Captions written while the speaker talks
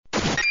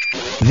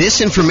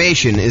This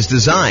information is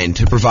designed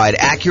to provide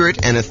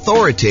accurate and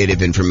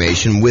authoritative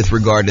information with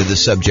regard to the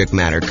subject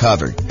matter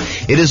covered.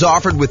 It is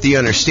offered with the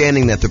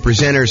understanding that the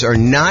presenters are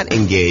not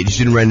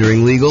engaged in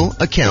rendering legal,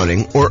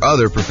 accounting, or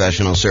other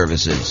professional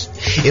services.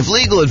 If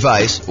legal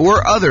advice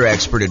or other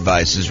expert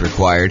advice is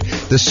required,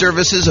 the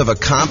services of a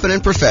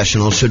competent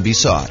professional should be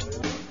sought.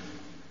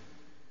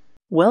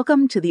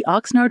 Welcome to the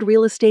Oxnard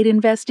Real Estate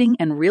Investing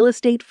and Real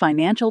Estate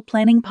Financial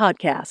Planning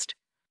Podcast.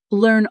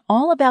 Learn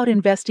all about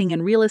investing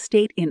in real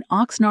estate in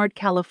Oxnard,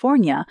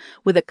 California,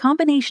 with a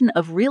combination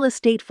of real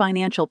estate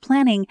financial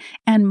planning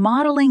and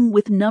modeling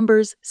with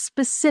numbers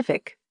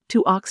specific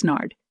to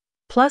Oxnard,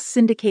 plus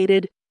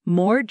syndicated,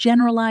 more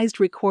generalized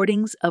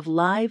recordings of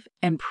live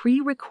and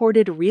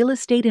pre-recorded real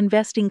estate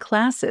investing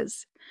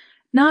classes,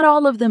 not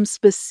all of them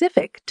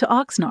specific to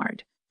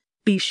Oxnard.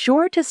 Be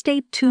sure to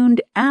stay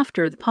tuned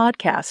after the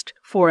podcast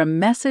for a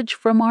message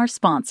from our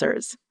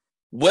sponsors.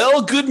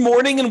 Well, good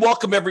morning and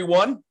welcome,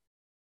 everyone.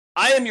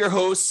 I am your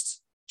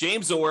host,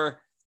 James Orr,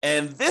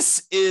 and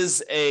this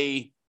is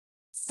a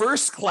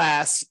first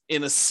class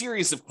in a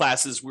series of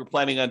classes we're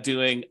planning on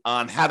doing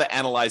on how to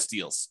analyze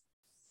deals.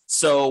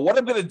 So what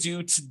I'm going to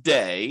do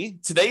today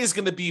is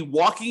going to be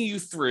walking you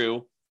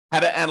through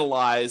how to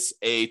analyze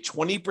a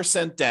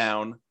 20%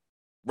 down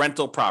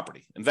rental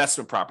property,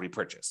 investment property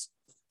purchase.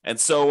 And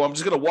so I'm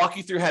just going to walk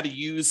you through how to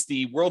use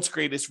the world's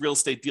greatest real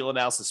estate deal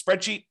analysis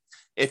spreadsheet.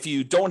 If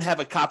you don't have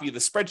a copy of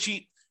the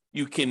spreadsheet,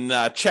 you can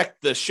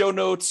check the show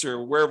notes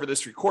or wherever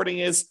this recording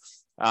is.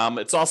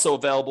 It's also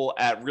available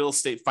at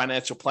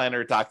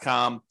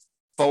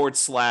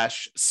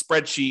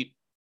realestatefinancialplanner.com/spreadsheet.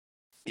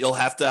 You'll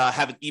have to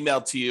have it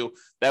emailed to you.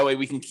 That way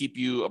we can keep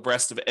you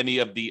abreast of any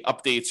of the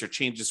updates or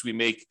changes we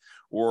make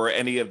or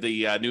any of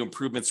the new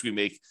improvements we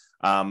make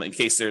in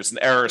case there's an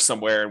error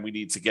somewhere and we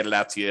need to get it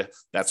out to you.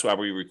 That's why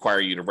we require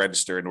you to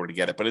register in order to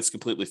get it, but it's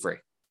completely free.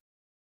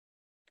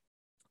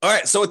 All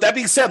right, so with that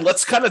being said,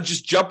 let's kind of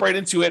just jump right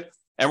into it.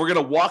 And we're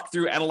going to walk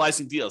through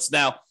analyzing deals.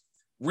 Now,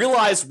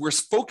 realize we're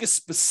focused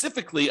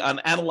specifically on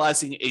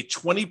analyzing a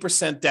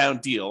 20% down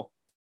deal.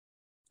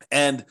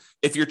 And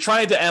if you're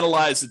trying to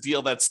analyze a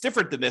deal that's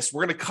different than this,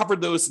 we're going to cover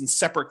those in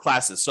separate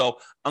classes. So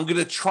I'm going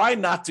to try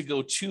not to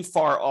go too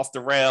far off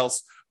the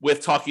rails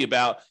with talking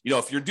about,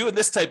 if you're doing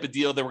this type of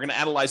deal, then we're going to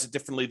analyze it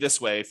differently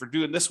this way. If we're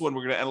doing this one,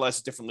 we're going to analyze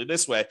it differently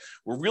this way.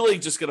 We're really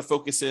just going to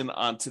focus in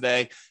on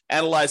today,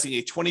 analyzing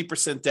a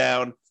 20%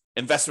 down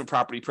investment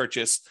property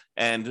purchase,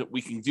 and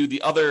we can do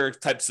the other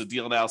types of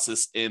deal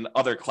analysis in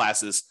other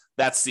classes.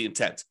 That's the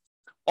intent.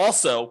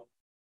 Also,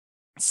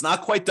 it's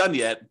not quite done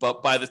yet,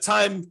 but by the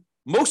time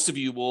most of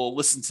you will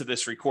listen to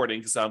this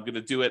recording, because I'm going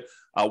to do it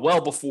well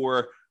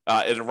before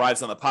it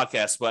arrives on the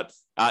podcast, but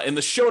in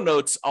the show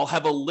notes, I'll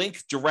have a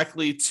link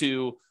directly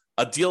to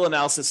a deal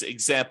analysis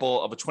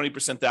example of a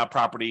 20% down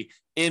property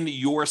in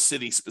your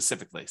city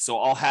specifically. So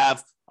I'll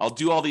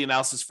do all the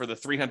analysis for the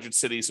 300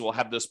 cities. We'll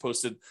have those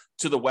posted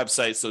to the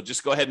website. So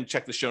just go ahead and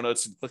check the show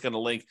notes and click on the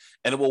link,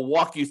 and it will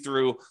walk you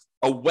through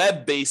a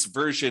web-based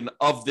version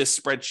of this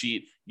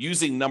spreadsheet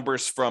using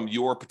numbers from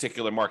your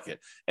particular market.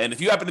 And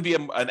if you happen to be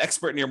an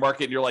expert in your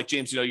market and you're like,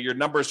 James, your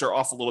numbers are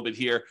off a little bit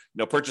here.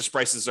 Purchase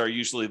prices are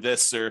usually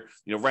this, or,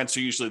 rents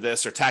are usually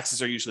this, or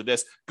taxes are usually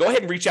this. Go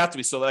ahead and reach out to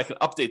me so that I can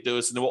update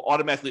those, and it will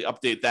automatically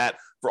update that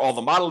for all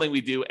the modeling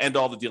we do and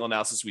all the deal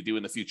analysis we do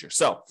in the future.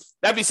 So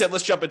that being said,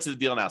 let's jump into the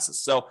deal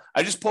analysis. So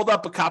I just pulled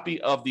up a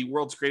copy of the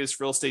world's greatest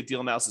real estate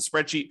deal analysis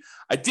spreadsheet.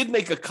 I did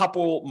make a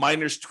couple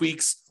minor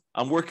tweaks.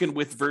 I'm working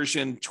with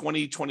version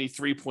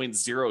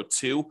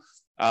 2023.02.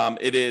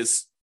 It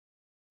is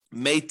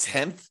May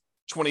 10th,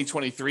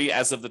 2023,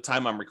 as of the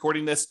time I'm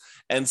recording this.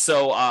 And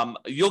so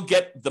you'll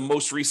get the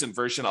most recent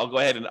version. I'll go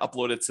ahead and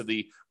upload it to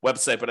the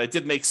website, but I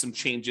did make some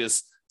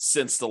changes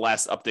since the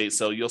last update.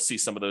 So you'll see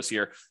some of those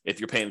here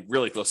if you're paying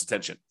really close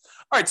attention.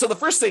 All right. So the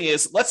first thing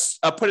is let's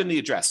put in the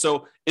address.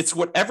 So it's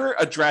whatever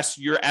address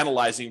you're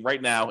analyzing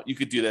right now, you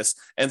could do this.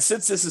 And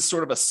since this is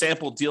sort of a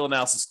sample deal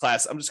analysis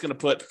class, I'm just going to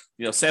put,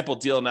 sample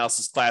deal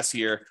analysis class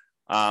here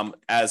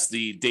as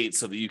the date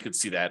so that you can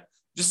see that.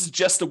 This is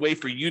just a way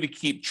for you to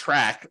keep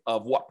track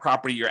of what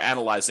property you're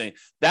analyzing.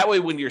 That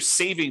way, when you're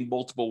saving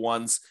multiple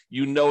ones,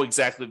 you know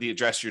exactly the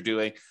address you're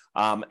doing.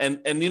 And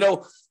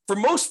for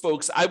most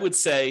folks, I would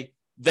say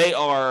they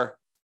are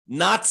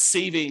not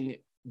saving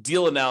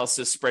deal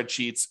analysis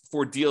spreadsheets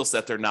for deals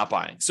that they're not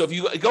buying. So if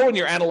you go and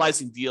you're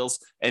analyzing deals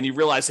and you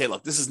realize, hey,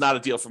 look, this is not a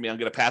deal for me, I'm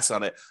going to pass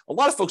on it. A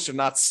lot of folks are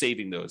not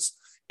saving those.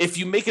 If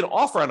you make an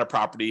offer on a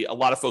property, a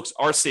lot of folks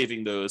are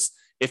saving those.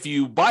 If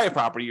you buy a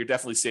property, you're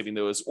definitely saving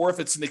those. Or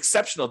if it's an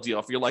exceptional deal,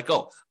 if you're like,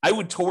 oh, I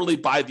would totally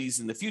buy these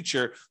in the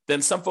future,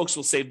 then some folks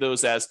will save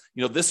those as,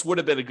 this would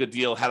have been a good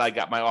deal had I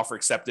got my offer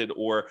accepted,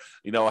 or,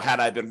 had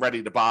I been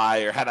ready to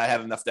buy, or had I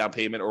had enough down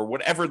payment, or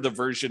whatever the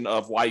version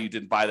of why you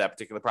didn't buy that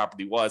particular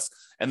property was.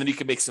 And then you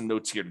can make some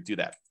notes here to do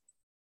that.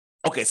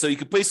 Okay, so you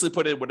can basically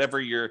put in whatever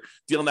your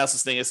deal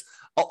analysis thing is.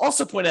 I'll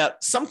also point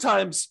out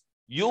sometimes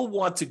you'll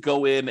want to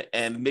go in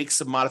and make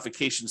some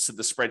modifications to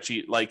the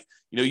spreadsheet. Like,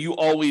 you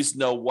always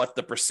know what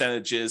the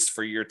percentage is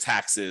for your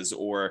taxes,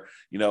 or,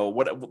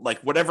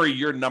 whatever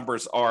your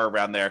numbers are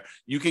around there.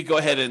 You could go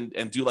ahead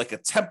and do like a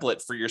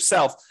template for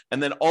yourself,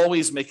 and then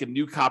always make a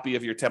new copy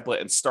of your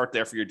template and start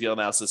there for your deal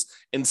analysis,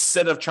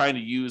 instead of trying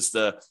to use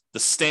the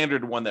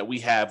standard one that we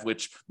have,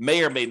 which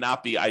may or may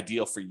not be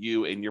ideal for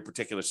you in your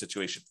particular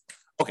situation.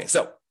 Okay,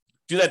 so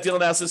do that deal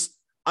analysis.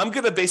 I'm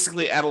going to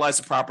basically analyze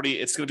the property.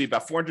 It's going to be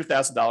about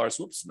 $400,000.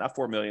 Whoops, not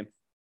 $4 million.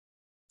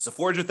 So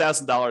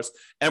 $400,000,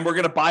 and we're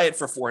going to buy it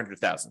for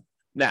 $400,000.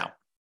 Now,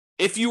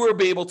 if you were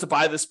able to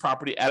buy this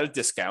property at a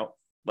discount,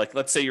 like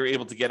let's say you're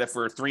able to get it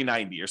for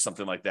 $390 or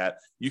something like that,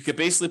 you could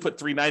basically put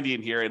 $390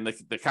 in here, and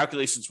the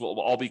calculations will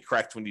all be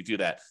correct when you do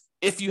that.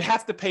 If you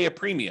have to pay a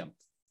premium,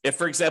 if,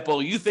 for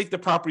example, you think the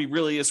property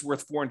really is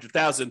worth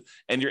 $400,000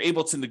 and you're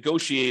able to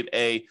negotiate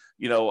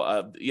you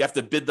have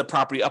to bid the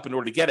property up in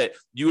order to get it,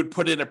 you would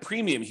put in a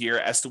premium here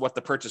as to what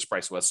the purchase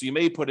price was. So you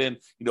may put in,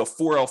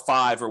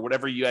 $405 or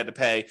whatever you had to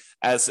pay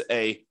as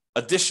a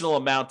additional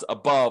amount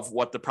above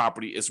what the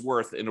property is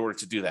worth in order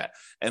to do that.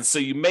 And so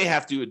you may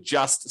have to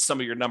adjust some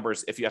of your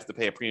numbers if you have to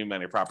pay a premium on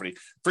your property.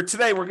 For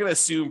today, we're going to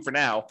assume for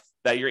now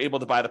that you're able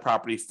to buy the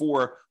property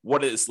for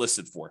what it is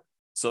listed for.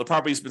 So the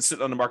property's been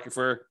sitting on the market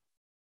for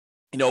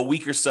a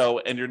week or so,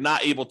 and you're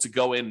not able to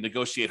go in and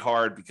negotiate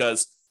hard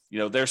because,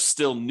 they're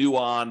still new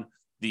on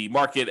the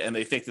market and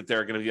they think that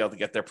they're going to be able to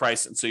get their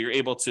price. And so you're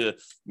able to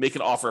make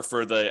an offer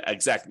for the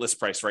exact list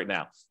price right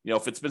now.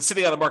 If it's been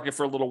sitting on the market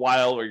for a little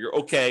while, or you're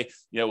okay,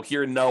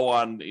 hear no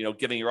on,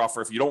 getting your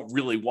offer. If you don't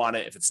really want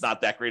it, if it's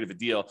not that great of a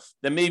deal,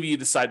 then maybe you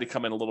decide to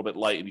come in a little bit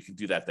light, and you can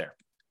do that there.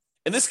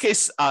 In this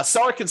case,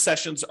 seller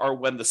concessions are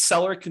when the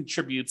seller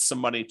contributes some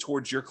money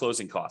towards your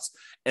closing costs,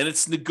 and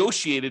it's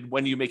negotiated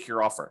when you make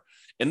your offer.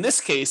 In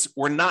this case,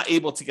 we're not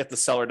able to get the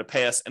seller to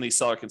pay us any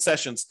seller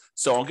concessions,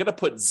 so I'm going to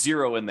put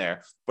 0 in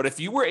there. But if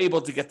you were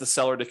able to get the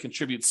seller to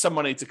contribute some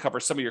money to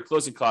cover some of your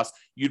closing costs,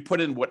 you'd put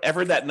in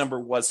whatever that number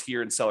was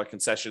here in seller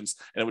concessions,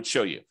 and it would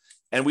show you.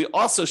 And we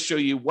also show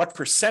you what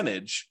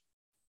percentage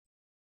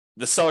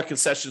the seller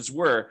concessions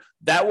were.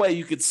 That way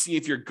you could see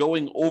if you're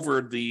going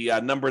over the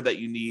number that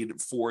you need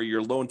for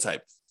your loan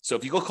type. So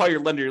if you go call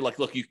your lender, you're like,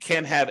 look, you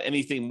can't have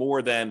anything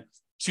more than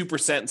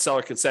 2% in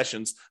seller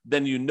concessions,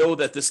 then you know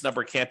that this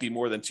number can't be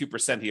more than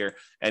 2% here.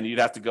 And you'd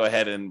have to go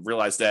ahead and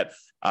realize that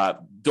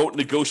don't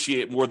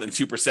negotiate more than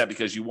 2%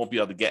 because you won't be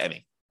able to get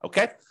any.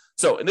 Okay.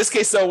 So in this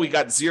case, though, we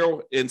got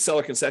 0 in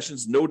seller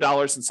concessions, no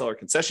dollars in seller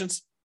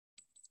concessions.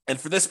 And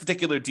for this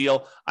particular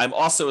deal, I'm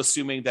also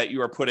assuming that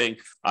you are putting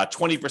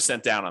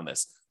 20% down on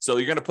this. So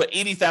you're going to put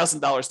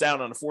 $80,000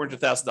 down on a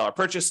 $400,000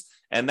 purchase,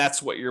 and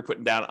that's what you're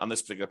putting down on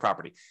this particular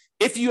property.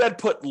 If you had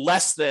put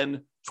less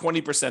than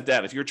 20%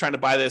 down, if you're trying to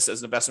buy this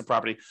as an investment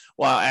property,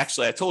 well,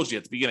 actually, I told you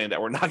at the beginning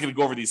that we're not going to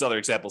go over these other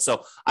examples.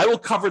 So I will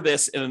cover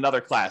this in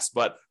another class,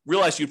 but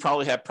realize you'd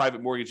probably have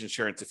private mortgage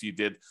insurance if you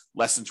did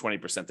less than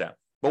 20% down.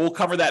 But we'll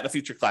cover that in a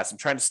future class. I'm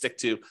trying to stick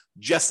to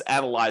just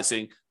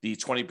analyzing the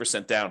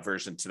 20% down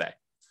version today.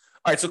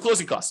 All right, so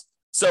closing costs.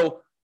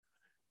 So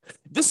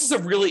this is a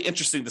really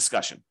interesting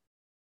discussion.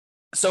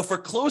 So for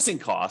closing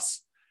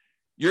costs,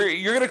 you're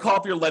going to call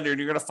up your lender and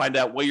you're going to find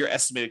out what your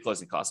estimated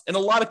closing costs. In a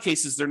lot of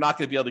cases, they're not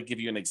going to be able to give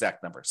you an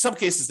exact number. Some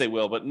cases they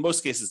will, but in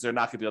most cases, they're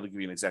not going to be able to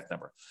give you an exact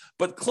number.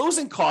 But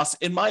closing costs,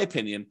 in my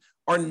opinion,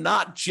 are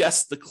not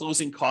just the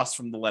closing costs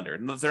from the lender.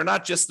 They're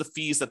not just the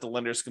fees that the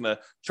lender is going to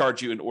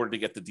charge you in order to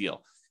get the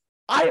deal.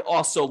 I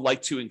also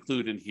like to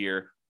include in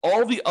here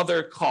all the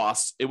other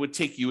costs it would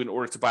take you in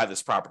order to buy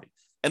this property.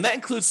 And that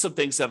includes some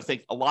things that I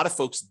think a lot of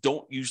folks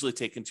don't usually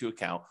take into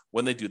account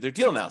when they do their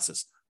deal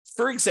analysis.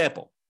 For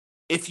example,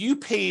 if you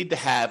paid to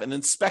have an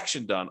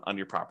inspection done on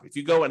your property, if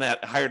you go and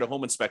hired a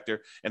home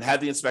inspector and had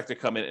the inspector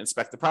come in and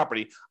inspect the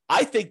property,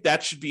 I think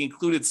that should be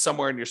included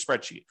somewhere in your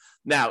spreadsheet.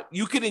 Now,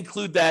 you could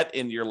include that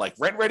in your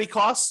rent ready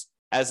costs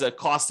as a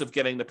cost of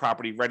getting the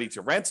property ready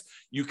to rent.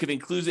 You could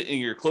include it in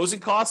your closing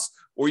costs,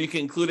 or you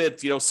can include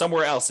it,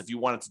 somewhere else if you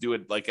wanted to do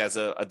it as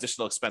an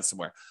additional expense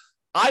somewhere.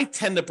 I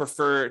tend to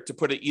prefer to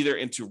put it either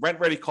into rent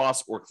ready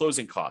costs or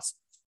closing costs.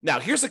 Now,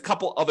 here's a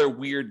couple other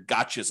weird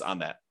gotchas on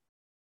that.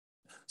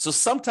 So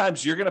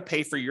sometimes you're going to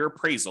pay for your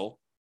appraisal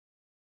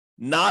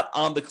not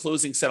on the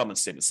closing settlement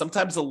statement.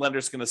 Sometimes the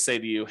lender's going to say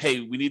to you,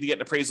 hey, we need to get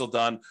an appraisal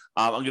done.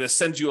 I'm going to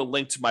send you a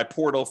link to my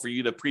portal for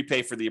you to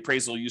prepay for the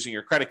appraisal using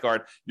your credit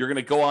card. You're going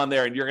to go on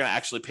there and you're going to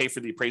actually pay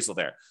for the appraisal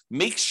there.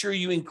 Make sure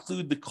you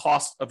include the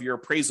cost of your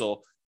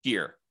appraisal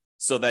here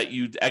so that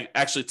you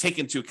actually take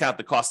into account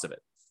the cost of it.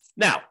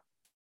 Now,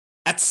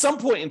 at some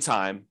point in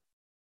time,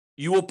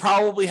 you will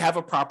probably have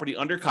a property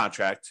under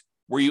contract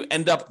where you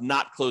end up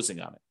not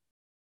closing on it,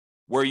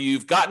 where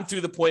you've gotten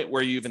through the point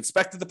where you've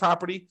inspected the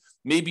property,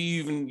 maybe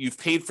you've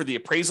paid for the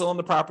appraisal on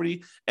the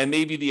property, and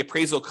maybe the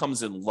appraisal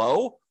comes in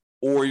low,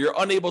 or you're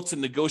unable to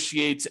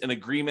negotiate an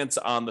agreement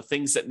on the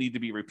things that need to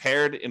be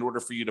repaired in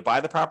order for you to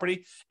buy the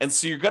property. And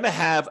so you're going to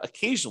have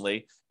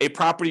occasionally a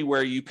property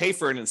where you pay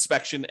for an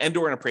inspection and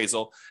or an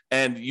appraisal,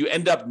 and you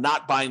end up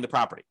not buying the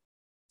property.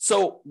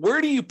 So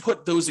where do you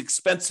put those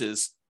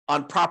expenses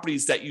on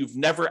properties that you've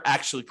never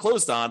actually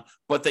closed on,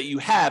 but that you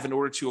have in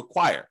order to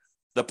acquire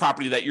the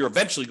property that you're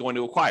eventually going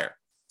to acquire.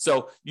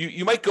 So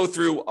you might go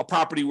through a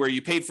property where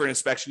you paid for an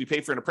inspection, you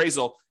paid for an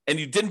appraisal, and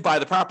you didn't buy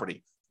the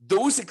property.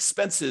 Those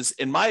expenses,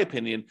 in my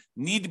opinion,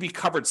 need to be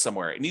covered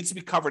somewhere. It needs to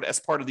be covered as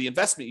part of the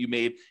investment you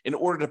made in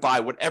order to buy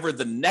whatever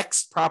the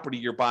next property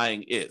you're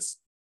buying is.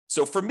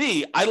 So for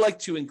me, I like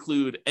to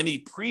include any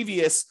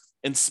previous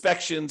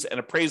inspections and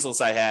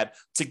appraisals I had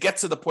to get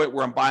to the point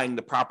where I'm buying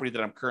the property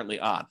that I'm currently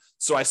on.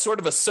 So I sort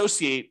of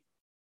associate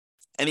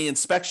any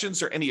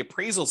inspections or any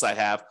appraisals I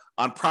have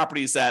on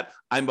properties that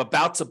I'm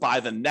about to buy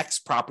the next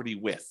property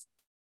with,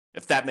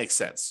 if that makes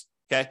sense.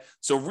 Okay.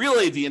 So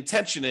really the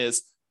intention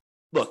is,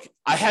 look,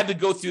 I had to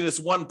go through this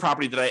one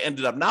property that I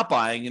ended up not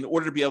buying in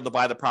order to be able to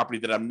buy the property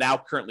that I'm now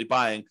currently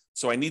buying.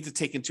 So I need to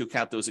take into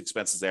account those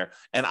expenses there.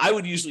 And I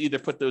would usually either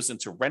put those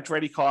into rent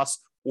ready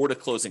costs or to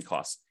closing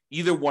costs.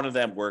 Either one of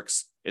them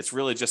works. It's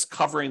really just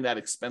covering that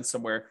expense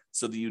somewhere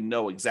so that you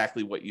know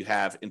exactly what you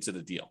have into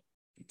the deal.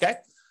 Okay.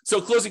 So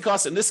closing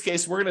costs, in this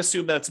case, we're going to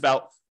assume that it's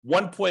about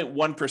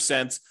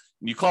 1.1%.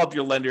 You call up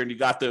your lender and you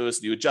got those,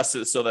 and you adjust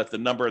it so that the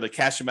number, the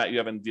cash amount you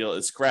have in the deal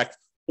is correct,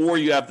 or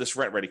you have this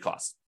rent ready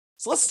cost.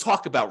 So let's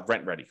talk about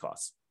rent ready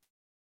costs.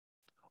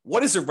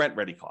 What is a rent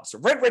ready cost? A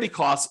rent ready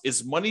cost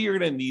is money you're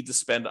going to need to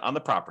spend on the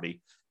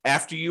property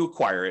after you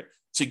acquire it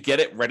to get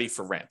it ready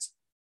for rent.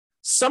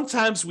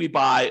 Sometimes we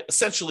buy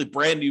essentially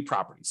brand new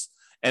properties,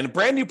 and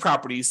brand new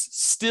properties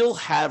still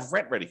have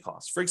rent ready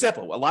costs. For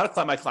example, a lot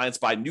of my clients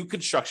buy new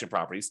construction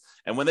properties,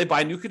 and when they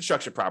buy new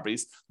construction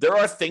properties, there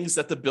are things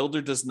that the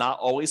builder does not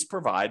always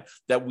provide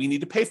that we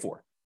need to pay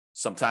for.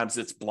 Sometimes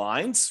it's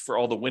blinds for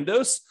all the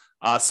windows.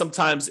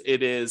 Sometimes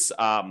it is,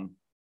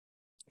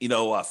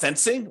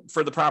 fencing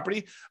for the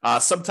property.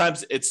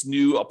 Sometimes it's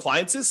new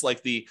appliances,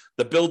 like the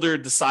builder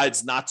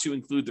decides not to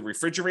include the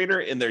refrigerator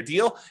in their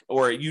deal,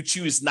 or you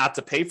choose not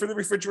to pay for the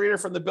refrigerator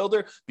from the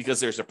builder because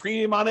there's a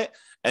premium on it.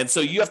 And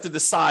so you have to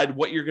decide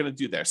what you're going to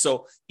do there.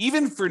 So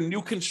even for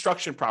new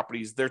construction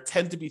properties, there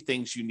tend to be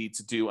things you need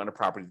to do on a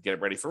property to get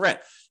it ready for rent.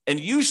 And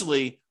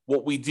usually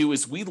what we do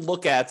is we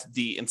look at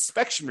the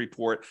inspection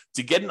report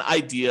to get an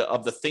idea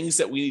of the things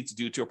that we need to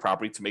do to a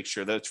property to make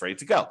sure that it's ready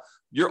to go.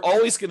 You're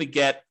always going to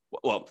get,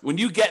 when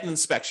you get an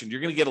inspection, you're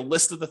going to get a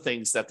list of the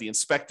things that the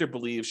inspector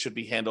believes should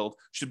be handled,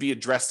 should be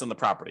addressed on the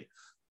property.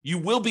 You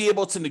will be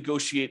able to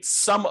negotiate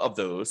some of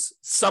those,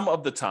 some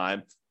of the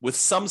time, with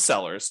some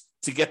sellers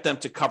to get them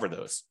to cover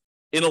those.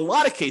 In a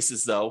lot of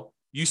cases, though,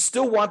 you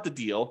still want the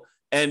deal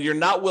and you're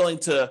not willing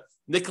to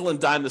nickel and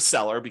dime the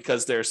seller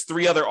because there's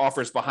 3 other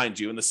offers behind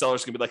you, and the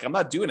seller's gonna be like, I'm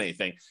not doing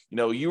anything.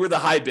 You were the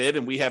high bid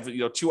and we have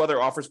 2 other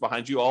offers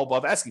behind you all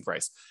above asking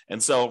price.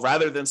 And so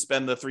rather than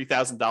spend the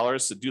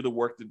 $3,000 to do the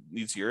work that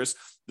needs yours,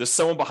 there's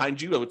someone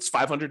behind you it's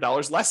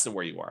 $500 less than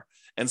where you are.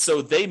 And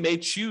so they may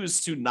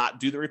choose to not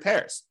do the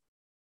repairs.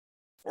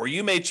 Or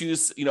you may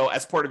choose,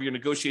 as part of your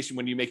negotiation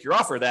when you make your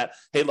offer that,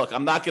 hey, look,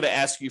 I'm not going to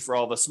ask you for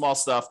all the small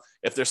stuff.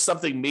 If there's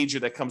something major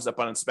that comes up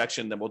on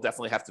inspection, then we'll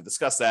definitely have to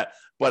discuss that.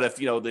 But if,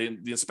 the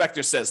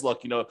inspector says,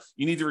 look, you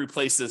need to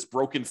replace this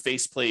broken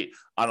faceplate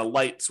on a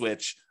light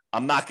switch,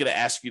 I'm not going to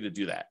ask you to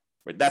do that.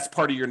 Right? That's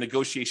part of your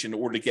negotiation in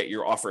order to get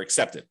your offer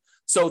accepted.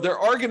 So there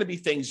are going to be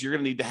things you're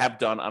going to need to have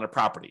done on a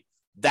property.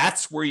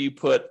 That's where you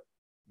put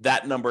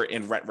that number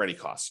in rent ready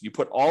costs. You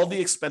put all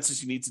the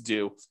expenses you need to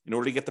do in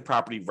order to get the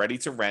property ready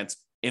to rent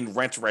in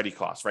rent ready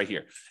costs right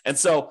here. And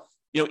so,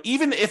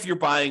 even if you're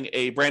buying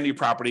a brand new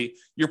property,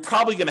 you're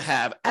probably going to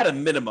have at a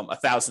minimum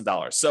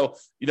 $1,000. So,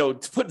 to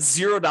put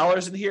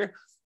 $0 in here,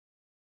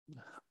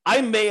 I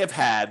may have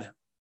had,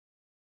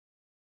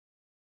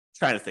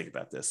 trying to think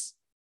about this.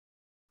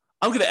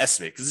 I'm going to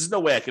estimate because there's no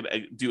way I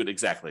could do it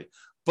exactly,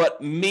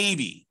 but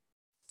maybe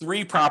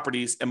 3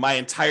 properties in my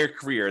entire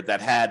career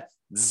that had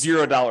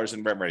 $0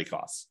 in rent ready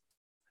costs.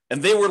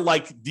 And they were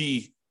like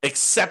the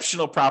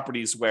exceptional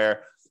properties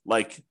where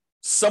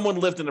someone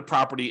lived in a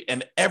property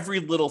and every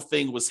little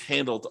thing was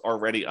handled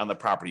already on the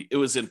property. It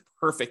was in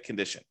perfect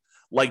condition,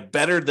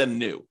 better than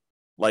new,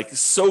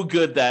 so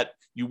good that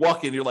you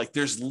walk in, you're like,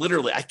 there's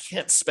literally, I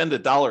can't spend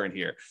 $1 in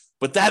here.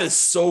 But that is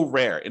so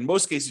rare. In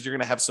most cases, you're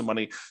going to have some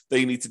money that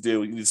you need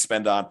to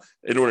spend on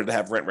in order to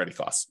have rent ready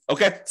costs.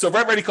 Okay. So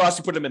rent ready costs,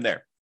 you put them in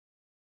there.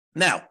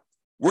 Now,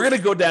 we're going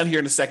to go down here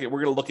in a second.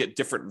 We're going to look at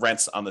different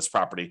rents on this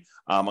property.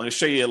 I'm going to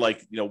show you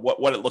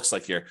what it looks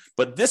like here.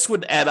 But this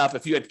would add up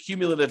if you had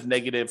cumulative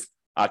negative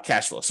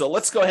cash flow. So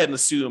let's go ahead and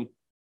assume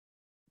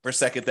for a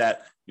second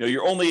that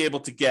you're only able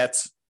to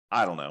get,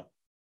 I don't know,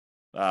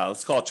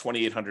 let's call it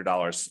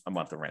 $2,800 a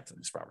month of rent on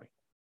this property.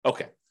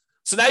 Okay.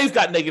 So now you've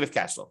got negative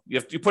cash flow.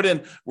 You put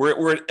in,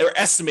 we're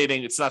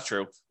estimating, it's not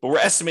true, but we're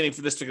estimating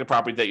for this particular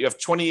property that you have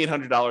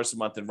 $2,800 a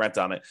month in rent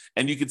on it.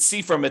 And you can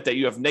see from it that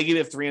you have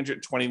negative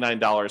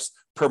 $329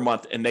 per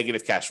month in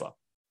negative cash flow.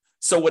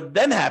 So what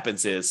then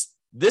happens is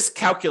this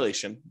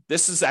calculation,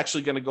 this is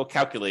actually going to go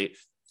calculate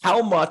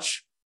how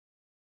much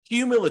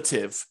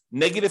cumulative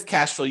negative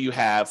cash flow you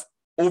have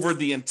over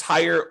the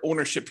entire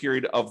ownership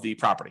period of the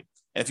property.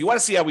 And if you want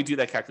to see how we do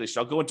that calculation,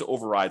 I'll go into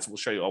overrides. We'll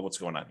show you all what's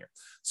going on here.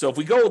 So if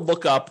we go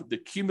look up the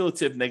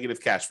cumulative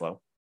negative cash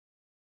flow,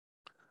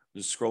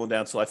 just scrolling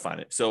down until I find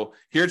it. So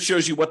here it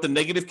shows you what the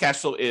negative cash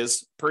flow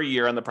is per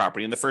year on the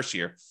property in the first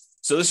year.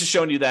 So this is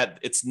showing you that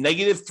it's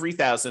negative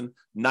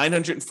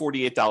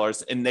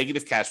 $3,948 in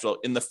negative cash flow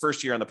in the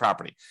first year on the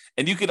property.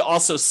 And you could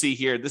also see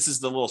here, this is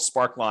the little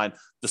spark line.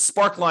 The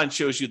spark line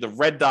shows you, the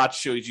red dot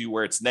shows you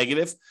where it's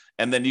negative,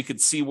 and then you can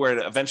see where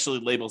it eventually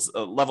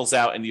levels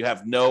out and you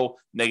have no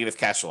negative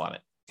cash flow on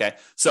it. Okay.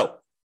 So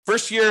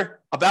first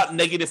year, about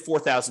negative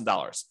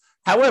 $4,000.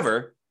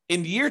 However,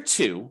 in year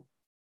 2,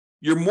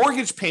 your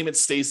mortgage payment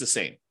stays the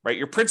same, right?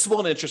 Your principal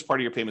and interest part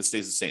of your payment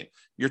stays the same.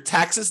 Your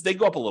taxes, they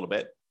go up a little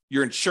bit.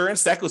 Your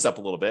insurance, that goes up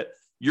a little bit.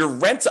 Your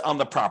rent on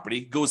the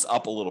property goes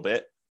up a little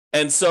bit.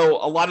 And so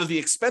a lot of the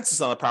expenses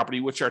on the property,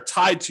 which are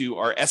tied to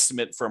our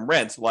estimate from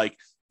rent, like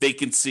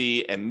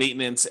vacancy and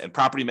maintenance and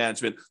property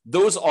management,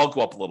 those all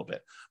go up a little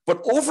bit.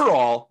 But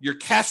overall, your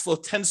cash flow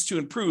tends to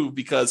improve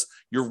because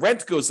your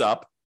rent goes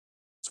up.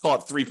 Let's call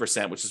it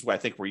 3%, which is what I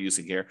think we're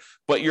using here.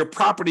 But your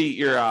property,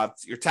 your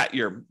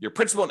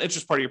principal and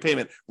interest part of your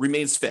payment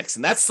remains fixed.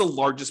 And that's the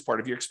largest part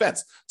of your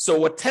expense. So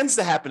what tends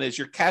to happen is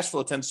your cash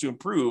flow tends to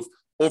improve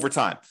over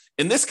time.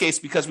 In this case,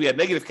 because we had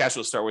negative cash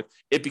flow to start with,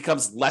 it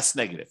becomes less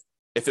negative.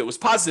 If it was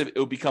positive, it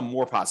would become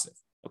more positive.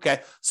 Okay.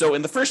 So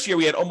in the first year,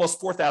 we had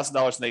almost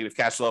 $4,000 negative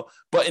cash flow.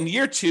 But in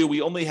year 2,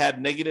 we only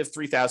had negative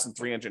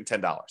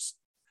 $3,310.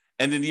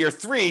 And in year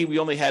 3, we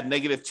only had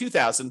negative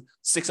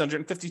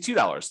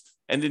 $2,652.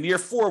 And in year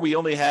 4, we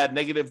only had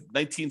negative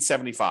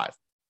 $1,975.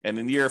 And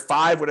in year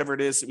 5, whatever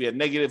it is, we had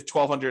negative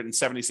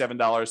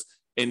 $1,277.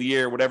 In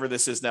year, whatever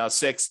this is now,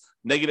 6,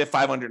 negative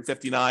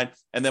 $559.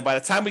 And then by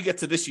the time we get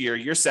to this year,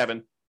 year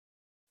 7,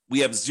 we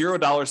have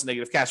 $0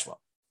 negative cash flow.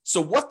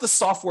 So what the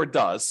software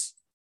does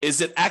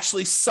is it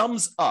actually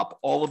sums up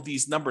all of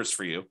these numbers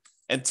for you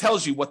and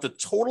tells you what the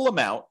total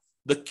amount,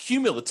 the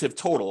cumulative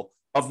total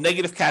of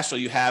negative cash flow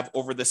you have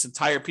over this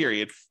entire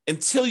period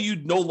until you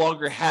no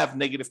longer have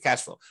negative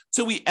cash flow.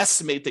 So we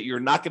estimate that you're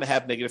not going to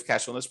have negative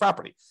cash flow on this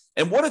property.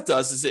 And what it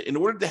does is, in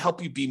order to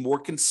help you be more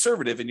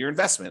conservative in your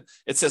investment,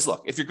 it says,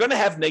 look, if you're going to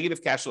have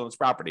negative cash flow on this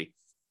property,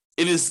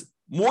 it is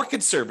more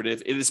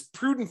conservative. It is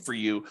prudent for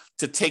you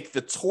to take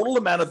the total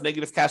amount of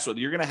negative cash flow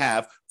that you're going to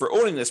have for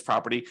owning this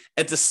property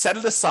and to set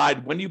it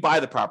aside when you buy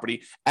the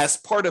property as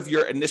part of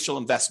your initial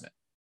investment.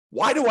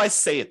 Why do I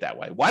say it that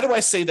way? Why do I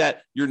say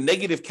that your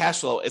negative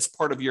cash flow is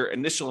part of your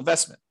initial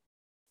investment?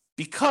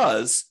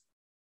 Because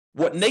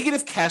what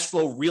negative cash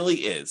flow really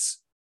is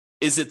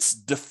it's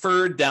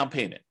deferred down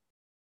payment.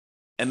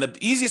 And the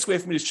easiest way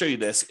for me to show you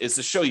this is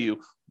to show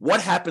you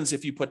what happens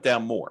if you put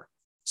down more.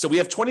 So we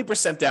have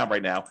 20% down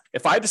right now.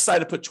 If I decide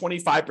to put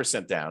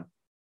 25% down,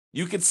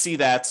 you can see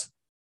that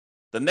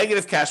the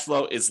negative cash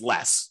flow is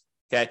less.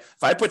 Okay.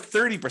 If I put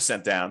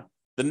 30% down,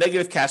 the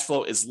negative cash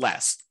flow is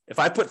less. If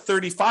I put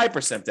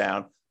 35%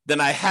 down, then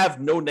I have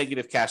no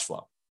negative cash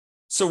flow.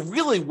 So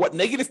really what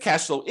negative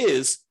cash flow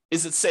is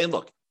it's saying,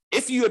 look,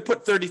 if you had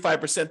put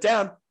 35%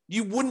 down,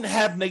 you wouldn't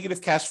have negative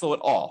cash flow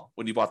at all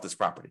when you bought this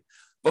property.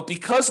 But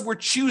because we're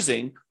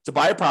choosing to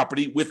buy a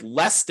property with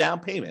less down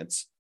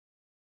payments,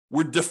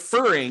 we're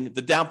deferring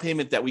the down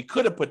payment that we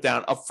could have put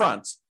down up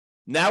front.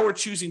 Now we're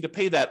choosing to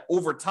pay that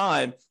over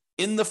time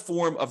in the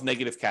form of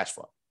negative cash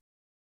flow.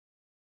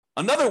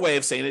 Another way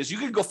of saying it is you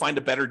could go find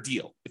a better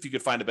deal if you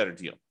could find a better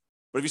deal.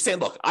 But if you're saying,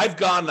 look, I've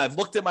gone and I've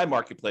looked at my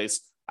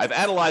marketplace, I've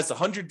analyzed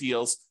 100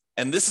 deals,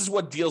 and this is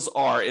what deals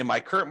are in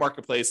my current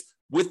marketplace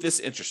with this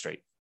interest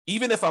rate,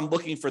 even if I'm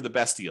looking for the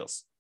best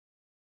deals.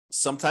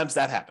 Sometimes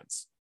that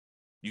happens.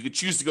 You could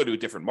choose to go to a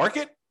different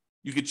market.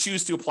 You could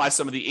choose to apply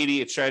some of the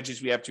 88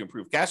 strategies we have to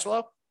improve cash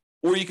flow.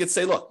 Or you could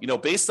say, look,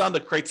 based on the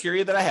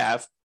criteria that I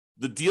have,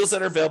 the deals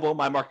that are available in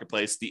my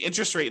marketplace, the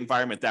interest rate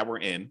environment that we're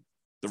in,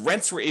 the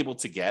rents we're able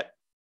to get,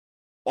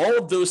 all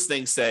of those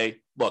things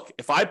say, look,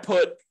 if I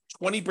put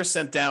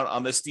 20% down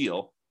on this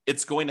deal,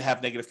 it's going to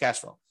have negative cash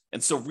flow.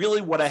 And so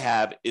really what I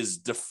have is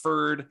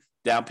deferred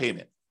down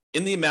payment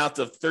in the amount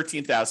of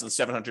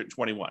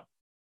 $13,721.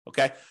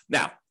 Okay.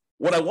 Now,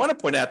 what I want to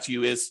point out to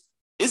you is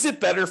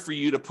it better for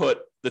you to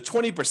put the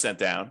 20%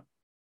 down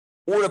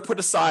or to put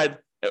aside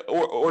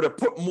or to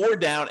put more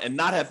down and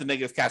not have the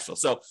negative cash flow?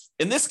 So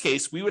in this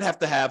case, we would have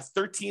to have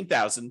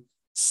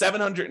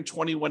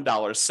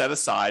 $13,721 set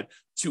aside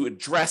to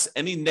address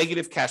any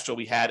negative cash flow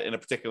we had in a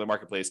particular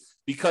marketplace,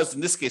 because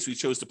in this case, we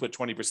chose to put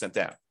 20%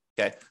 down.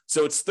 Okay.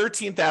 So it's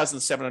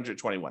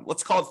 $13,721.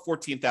 Let's call it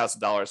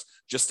 $14,000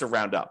 just to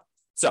round up.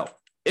 So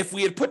if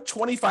we had put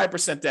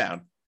 25%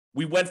 down,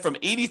 we went from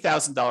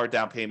 $80,000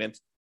 down payment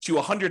to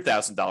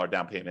 $100,000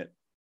 down payment,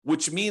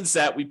 which means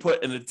that we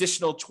put an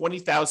additional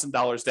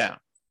 $20,000 down.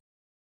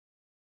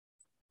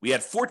 We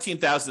had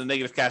 $14,000 in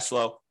negative cash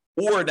flow,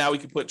 or now we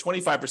can put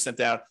 25%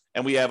 down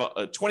and we have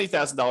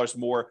 $20,000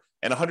 more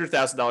and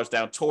 $100,000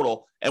 down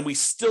total, and we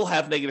still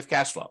have negative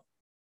cash flow.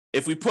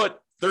 If we put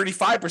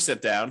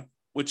 35% down,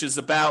 which is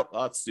about,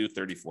 let's do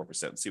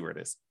 34% and see where it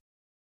is.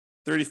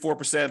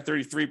 34%,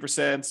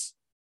 33%.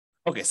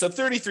 Okay, so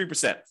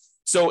 33%.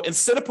 So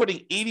instead of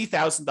putting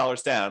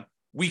 $80,000 down,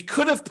 we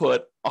could have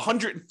put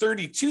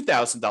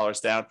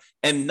 $132,000 down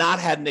and not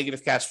had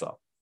negative cash flow.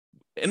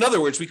 In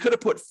other words, we could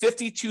have put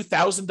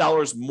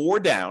 $52,000 more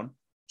down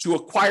to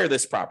acquire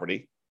this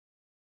property,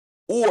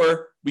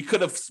 or we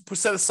could have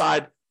set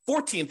aside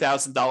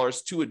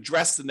 $14,000 to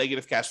address the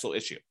negative cash flow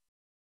issue.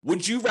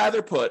 Would you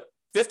rather put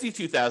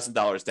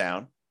 $52,000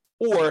 down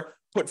or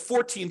put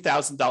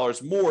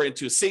 $14,000 more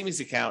into a savings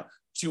account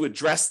to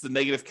address the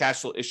negative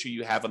cash flow issue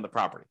you have on the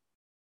property?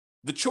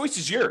 The choice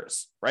is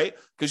yours, right?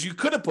 Because you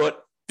could have put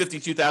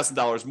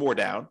 $52,000 more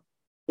down,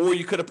 or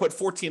you could have put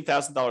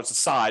 $14,000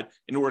 aside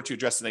in order to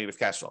address the negative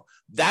cash flow.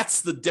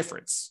 That's the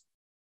difference,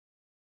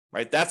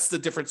 right? That's the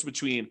difference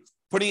between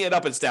putting it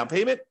up as down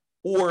payment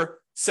or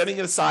setting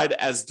it aside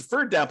as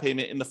deferred down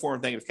payment in the form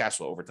of negative cash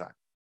flow over time.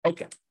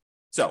 Okay,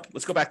 so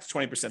let's go back to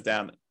 20%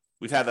 down.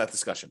 We've had that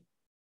discussion.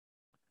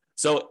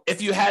 So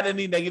if you had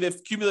any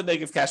cumulative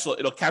negative cash flow,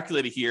 it'll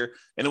calculate it here,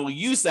 and it will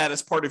use that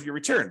as part of your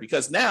return,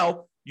 because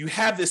now you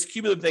have this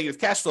cumulative negative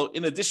cash flow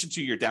in addition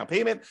to your down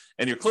payment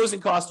and your closing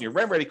costs and your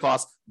rent ready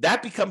costs.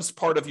 That becomes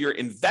part of your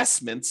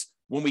investments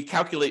when we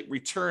calculate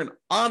return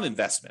on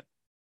investment,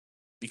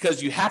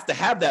 because you have to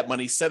have that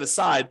money set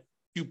aside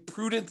to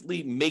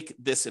prudently make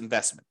this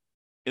investment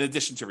in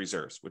addition to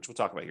reserves, which we'll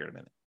talk about here in a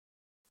minute.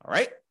 All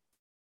right.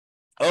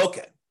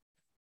 Okay.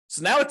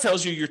 So now it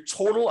tells you your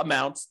total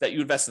amount that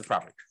you invest in the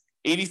property.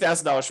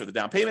 $80,000 for the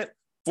down payment,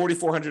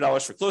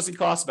 $4,400 for closing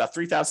costs, about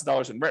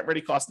 $3,000 in rent ready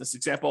costs in this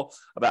example,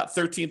 about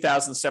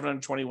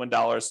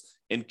 $13,721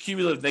 in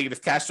cumulative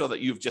negative cash flow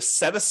that you've just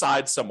set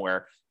aside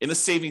somewhere in a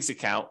savings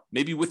account,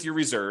 maybe with your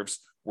reserves,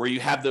 where you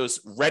have those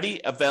ready,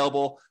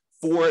 available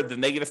for the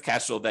negative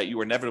cash flow that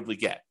you inevitably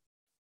get.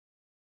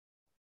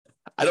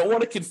 I don't want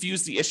to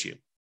confuse the issue.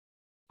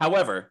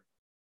 However,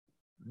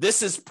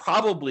 this is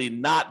probably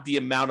not the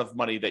amount of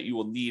money that you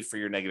will need for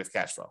your negative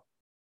cash flow,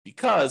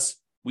 because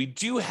we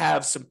do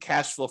have some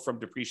cash flow from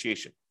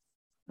depreciation.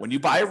 When you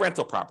buy a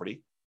rental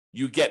property,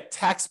 you get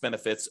tax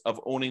benefits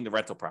of owning the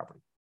rental property.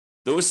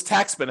 Those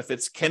tax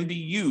benefits can be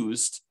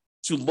used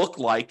to look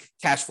like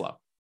cash flow,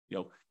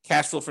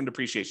 cash flow from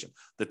depreciation.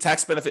 The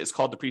tax benefit is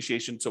called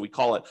depreciation, so we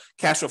call it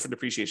cash flow from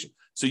depreciation.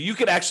 So you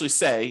could actually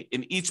say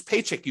in each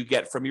paycheck you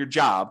get from your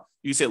job,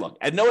 you say, look,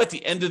 I know at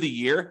the end of the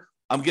year,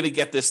 I'm going to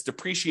get this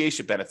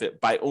depreciation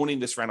benefit by owning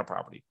this rental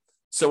property.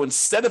 So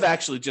instead of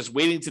actually just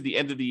waiting to the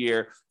end of the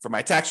year for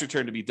my tax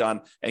return to be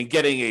done and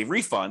getting a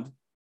refund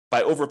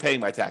by overpaying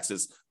my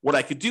taxes, what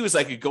I could do is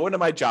I could go into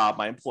my job,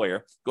 my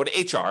employer, go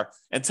to HR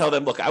and tell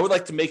them, look, I would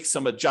like to make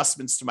some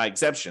adjustments to my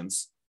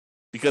exemptions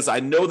because I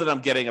know that I'm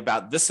getting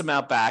about this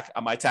amount back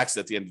on my taxes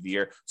at the end of the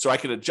year. So I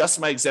can adjust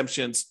my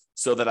exemptions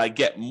so that I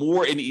get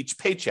more in each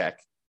paycheck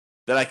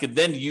that I could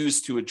then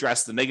use to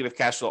address the negative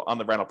cash flow on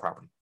the rental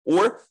property,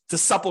 or to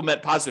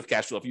supplement positive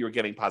cash flow if you were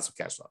getting positive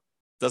cash flow.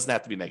 It doesn't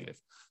have to be negative.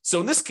 So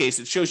in this case,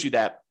 it shows you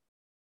that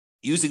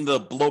using the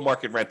below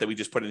market rent that we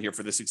just put in here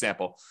for this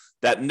example,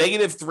 that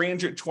negative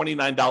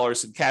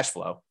 $329 in cash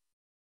flow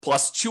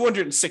plus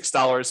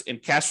 $206 in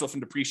cash flow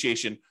from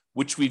depreciation,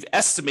 which we've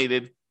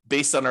estimated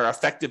based on our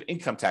effective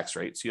income tax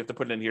rate. So you have to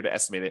put it in here to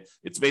estimate it.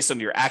 It's based on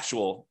your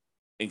actual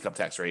income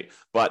tax rate.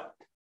 But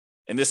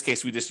in this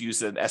case, we just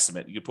use an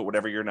estimate. You can put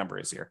whatever your number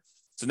is here.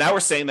 So now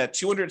we're saying that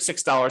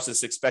 $206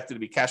 is expected to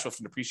be cash flow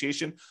from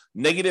depreciation,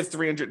 negative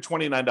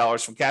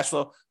 $329 from cash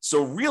flow.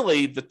 So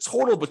really the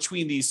total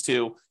between these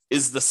two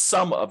is the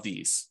sum of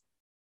these,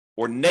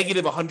 or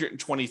negative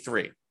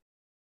 123.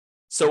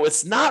 So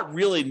it's not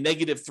really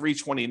negative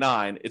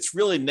 329, it's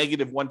really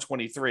negative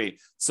 123.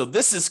 So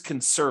this is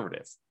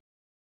conservative.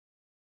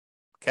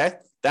 Okay,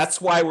 that's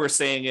why we're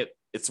saying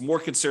it's more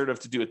conservative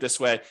to do it this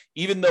way,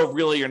 even though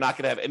really you're not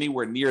going to have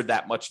anywhere near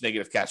that much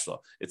negative cash flow.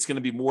 It's going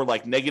to be more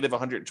like negative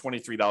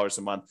 $123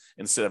 a month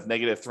instead of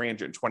negative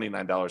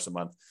 $329 a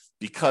month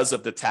because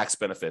of the tax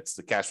benefits,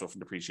 the cash flow from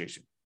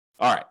depreciation.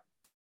 All right.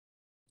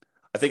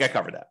 I think I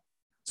covered that.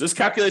 So this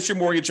calculates your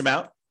mortgage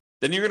amount.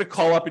 Then you're going to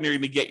call up and you're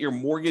going to get your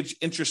mortgage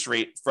interest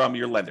rate from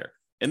your lender.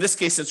 In this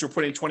case, since we're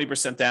putting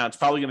 20% down, it's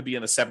probably going to be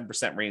in the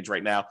 7% range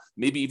right now,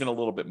 maybe even a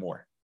little bit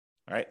more.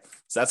 All right.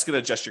 So that's going to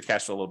adjust your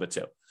cash flow a little bit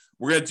too.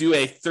 We're going to do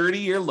a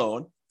 30-year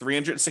loan,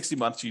 360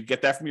 months. You'd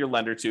get that from your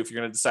lender too. If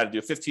you're going to decide to do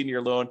a 15-year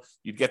loan,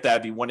 you'd get that,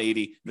 it'd be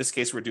 180. In this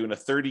case, we're doing a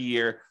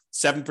 30-year,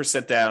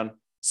 7% down,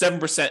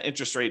 7%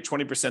 interest rate,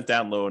 20%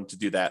 down loan to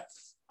do that.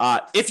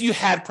 If you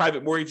had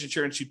private mortgage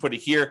insurance, you put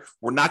it here.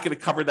 We're not going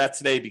to cover that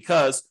today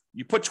because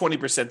you put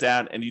 20%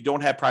 down and you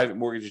don't have private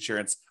mortgage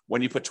insurance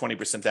when you put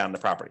 20% down in the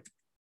property.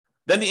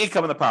 Then the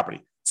income of the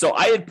property. So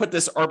I had put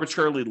this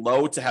arbitrarily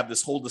low to have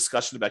this whole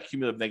discussion about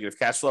cumulative negative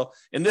cash flow.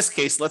 In this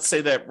case, let's say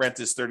that rent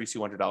is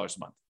 $3,200 a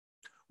month,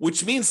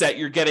 which means that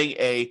you're getting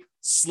a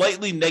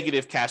slightly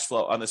negative cash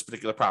flow on this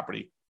particular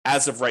property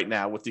as of right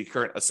now with the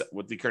current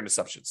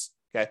assumptions.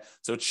 Okay,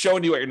 so it's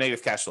showing you what your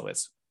negative cash flow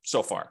is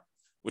so far,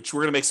 which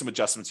we're going to make some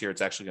adjustments here.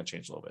 It's actually going to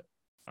change a little bit.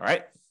 All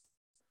right.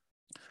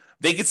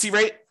 Vacancy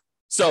rate.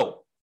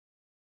 So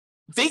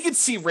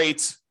vacancy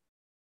rate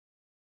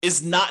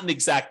is not an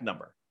exact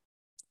number.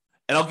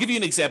 And I'll give you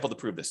an example to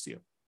prove this to you.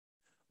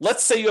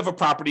 let's say you have a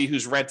property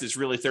whose rent is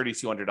really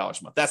 $3,200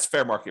 a month. That's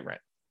fair market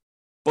rent.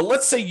 But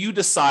let's say you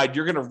decide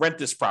you're going to rent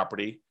this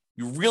property.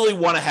 You really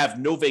want to have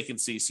no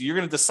vacancy. So you're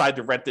going to decide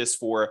to rent this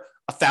for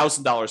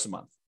 $1,000 a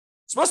month.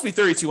 It's supposed to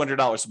be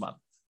 $3,200 a month,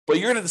 but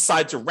you're going to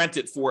decide to rent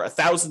it for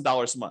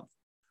 $1,000 a month.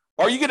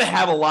 Are you going to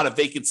have a lot of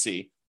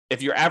vacancy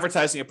if you're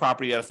advertising a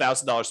property at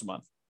 $1,000 a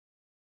month?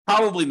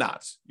 Probably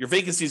not. Your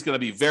vacancy is going to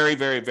be very,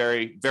 very,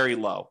 very, very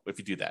low if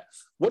you do that.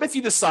 What if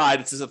you decide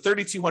it's a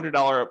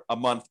 $3,200 a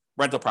month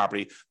rental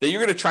property that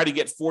you're going to try to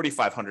get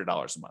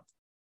 $4,500 a month?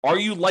 Are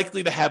you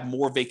likely to have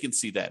more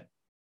vacancy then?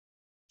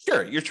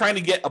 Sure, you're trying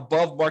to get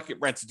above market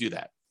rent to do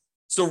that.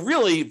 So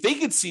really,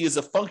 vacancy is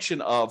a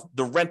function of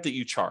the rent that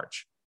you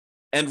charge.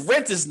 And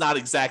rent is not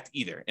exact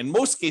either. In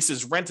most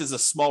cases, rent is a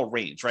small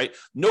range, right?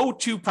 No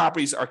two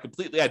properties are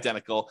completely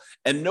identical,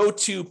 and no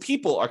two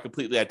people are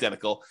completely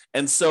identical.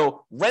 And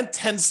so rent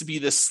tends to be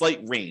this slight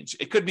range.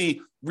 It could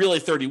be really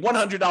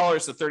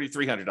 $3,100 to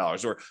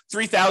 $3,300 or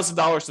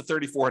 $3,000 to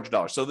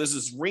 $3,400. So there's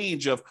this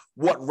range of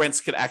what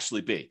rents could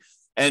actually be.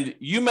 And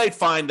you might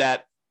find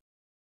that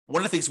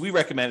one of the things we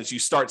recommend is you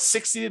start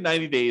 60 to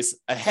 90 days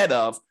ahead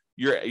of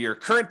your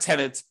current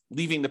tenant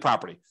leaving the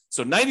property.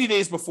 So 90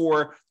 days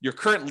before your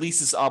current lease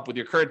is up with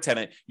your current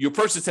tenant, you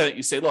approach the tenant,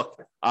 you say, look,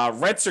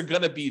 rents are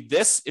going to be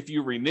this if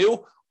you renew.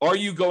 Are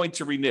you going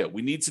to renew?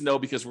 We need to know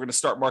because we're going to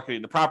start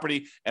marketing the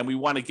property and we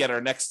want to get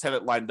our next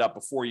tenant lined up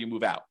before you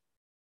move out.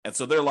 And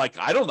so they're like,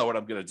 I don't know what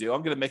I'm going to do.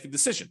 I'm going to make a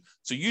decision.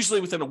 So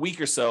usually within a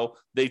week or so,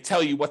 they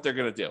tell you what they're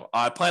going to do.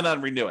 I plan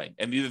on renewing.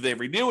 And either they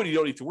renew and you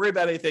don't need to worry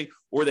about anything,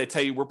 or they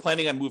tell you we're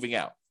planning on moving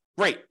out.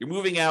 Great, you're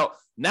moving out.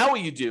 Now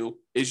what you do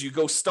is you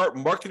go start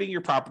marketing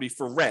your property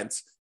for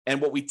rent. And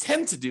what we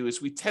tend to do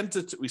is we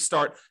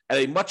start at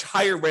a much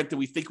higher rent than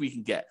we think we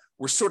can get.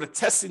 We're sort of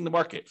testing the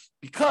market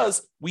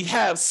because we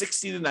have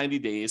 60 to 90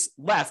 days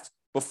left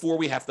before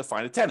we have to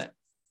find a tenant.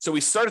 So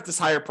we start at this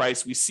higher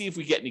price. We see if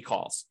we get any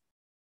calls.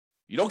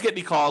 You don't get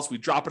any calls, we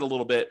drop it a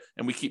little bit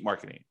and we keep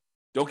marketing.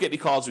 Don't get any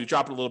calls, we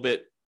drop it a little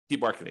bit, keep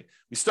marketing.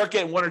 We start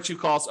getting one or two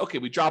calls. Okay,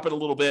 we drop it a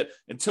little bit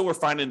until we're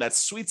finding that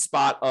sweet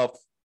spot of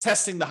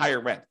testing the higher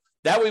rent.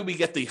 That way we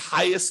get the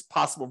highest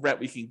possible rent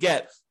we can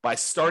get by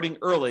starting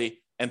early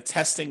and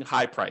testing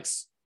high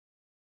price.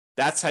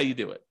 That's how you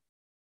do it.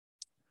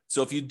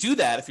 So if you do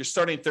that, if you're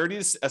starting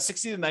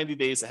 60 to 90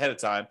 days ahead of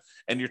time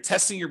and you're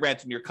testing your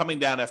rent and you're coming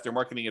down after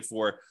marketing it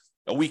for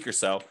a week or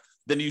so,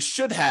 then you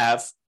should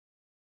have,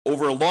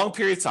 over a long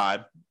period of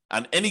time,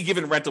 on any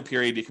given rental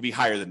period, it could be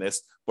higher than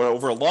this, but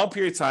over a long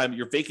period of time,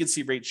 your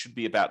vacancy rate should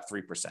be about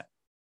 3%.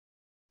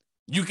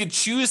 You can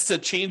choose to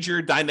change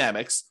your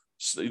dynamics,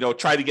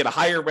 try to get a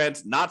higher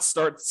rent, not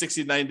start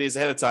 60 to 90 days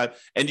ahead of time,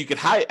 and you could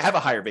have a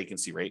higher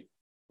vacancy rate.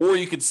 Or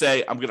you could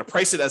say, I'm going to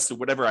price it as to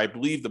whatever I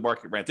believe the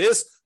market rent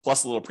is,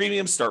 plus a little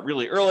premium, start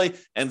really early,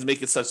 and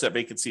make it such that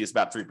vacancy is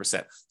about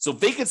 3%. So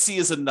vacancy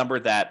is a number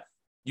that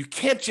you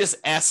can't just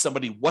ask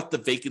somebody what the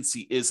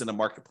vacancy is in a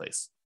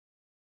marketplace,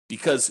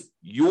 because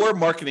your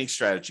marketing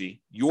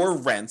strategy, your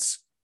rents,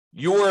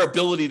 your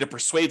ability to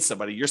persuade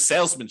somebody, your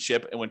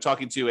salesmanship, and when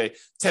talking to a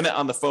tenant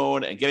on the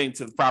phone and getting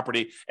to the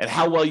property, and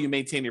how well you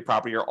maintain your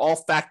property are all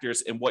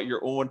factors in what your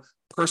own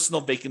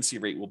personal vacancy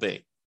rate will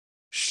be.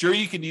 Sure,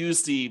 you can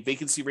use the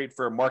vacancy rate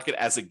for a market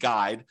as a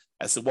guide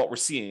as to what we're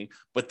seeing,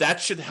 but that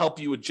should help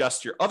you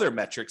adjust your other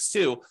metrics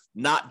too,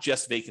 not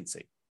just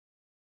vacancy.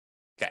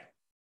 Okay,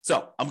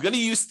 so I'm going to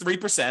use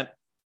 3%,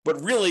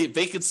 but really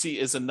vacancy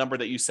is a number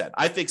that you said.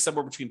 I think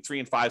somewhere between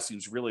 3 and 5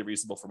 seems really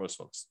reasonable for most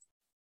folks.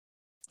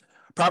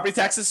 Property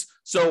taxes.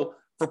 So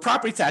for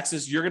property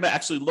taxes, you're going to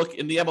actually look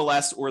in the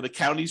MLS or the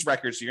county's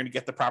records. You're going to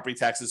get the property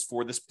taxes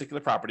for this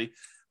particular property.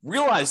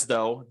 Realize,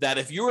 though, that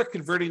if you are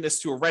converting this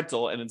to a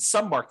rental, and in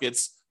some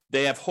markets,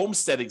 they have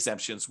homestead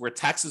exemptions where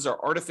taxes are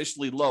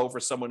artificially low for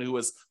someone who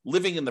is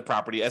living in the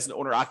property as an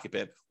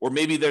owner-occupant, or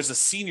maybe there's a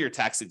senior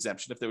tax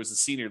exemption if there was a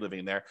senior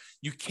living there.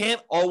 You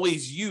can't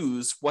always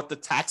use what the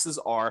taxes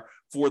are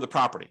for the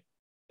property,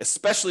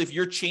 especially if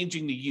you're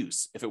changing the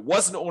use. If it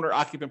was an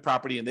owner-occupant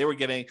property and they were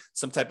getting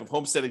some type of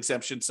homestead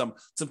exemption, some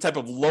type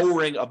of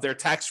lowering of their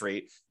tax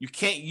rate, you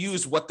can't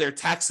use what their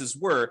taxes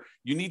were.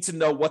 You need to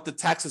know what the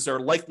taxes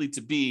are likely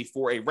to be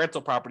for a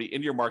rental property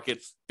in your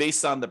market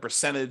based on the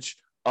percentage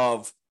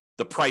of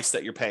the price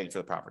that you're paying for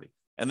the property.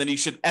 And then you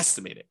should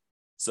estimate it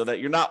so that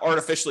you're not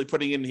artificially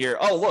putting in here,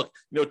 oh, look,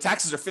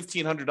 taxes are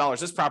 $1,500.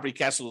 This property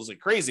cash flow is like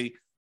crazy.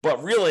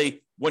 But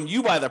really, when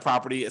you buy the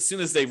property, as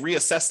soon as they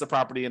reassess the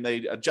property and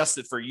they adjust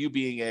it for you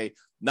being a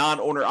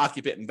non-owner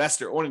occupant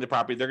investor owning the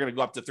property, they're going to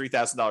go up to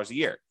 $3,000 a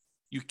year.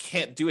 You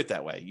can't do it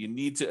that way. You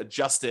need to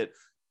adjust it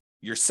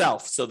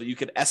yourself so that you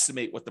can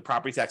estimate what the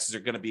property taxes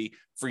are going to be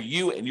for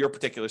you in your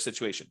particular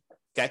situation.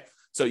 Okay.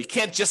 So you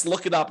can't just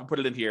look it up and put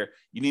it in here.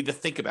 You need to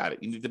think about it.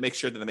 You need to make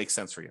sure that it makes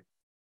sense for you.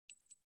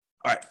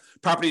 All right.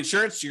 Property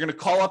insurance. You're going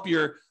to call up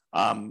your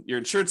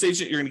insurance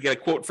agent. You're going to get a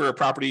quote for a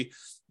property.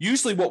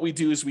 Usually what we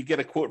do is we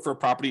get a quote for a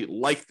property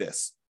like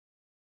this.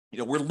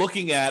 We're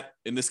looking at,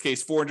 in this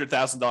case,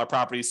 $400,000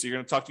 properties. So you're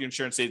going to talk to your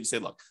insurance agent and say,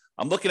 look,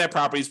 I'm looking at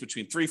properties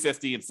between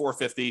 $350,000 and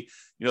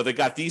 $450,000. They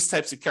got these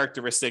types of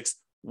characteristics.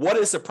 what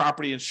is a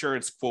property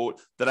insurance quote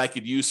that I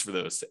could use for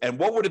those? And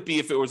what would it be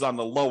if it was on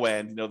the low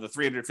end, the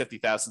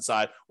 350,000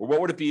 side, or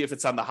what would it be if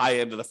it's on the high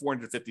end of the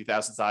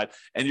 450,000 side?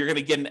 And you're going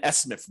to get an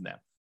estimate from them.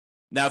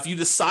 Now, if you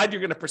decide you're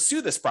going to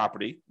pursue this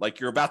property, like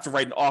you're about to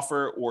write an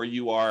offer, or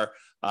you are,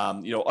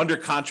 under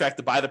contract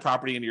to buy the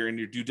property and you're in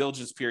your due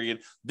diligence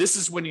period, this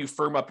is when you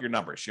firm up your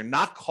numbers. You're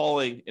not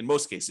calling, in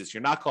most cases,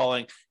 you're not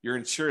calling your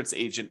insurance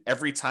agent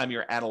every time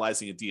you're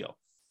analyzing a deal.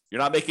 You're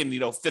not making,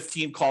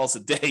 15 calls a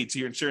day to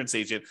your insurance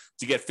agent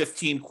to get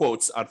 15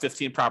 quotes on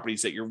 15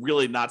 properties that you're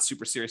really not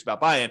super serious about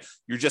buying.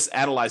 You're just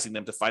analyzing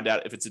them to find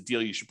out if it's a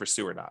deal you should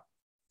pursue or not.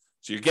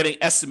 So you're getting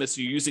estimates,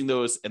 you're using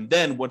those. And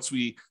then once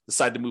we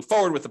decide to move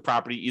forward with the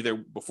property, either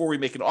before we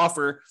make an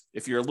offer,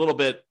 if you're a little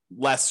bit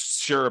less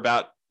sure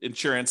about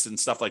insurance and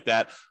stuff like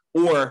that,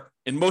 or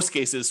in most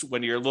cases,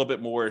 when you're a little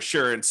bit more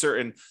sure and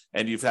certain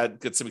and you've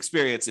got some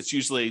experience, it's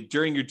usually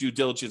during your due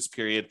diligence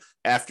period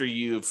after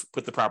you've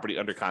put the property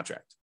under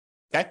contract.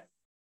 Okay,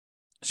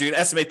 so you're going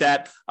to estimate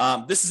that.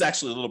 This is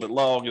actually a little bit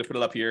low. I'm going to put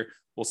it up here.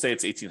 We'll say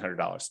it's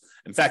 $1,800.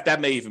 In fact,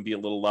 that may even be a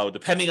little low,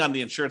 depending on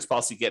the insurance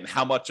policy you get and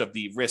how much of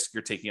the risk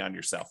you're taking on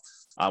yourself.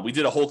 We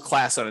did a whole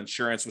class on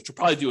insurance, which we'll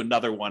probably do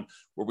another one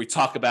where we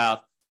talk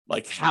about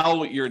like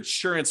how your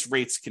insurance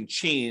rates can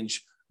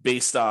change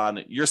based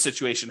on your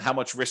situation, how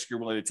much risk you're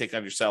willing to take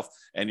on yourself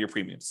and your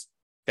premiums.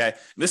 Okay,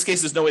 in this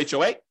case, there's no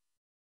HOA.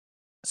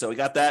 So we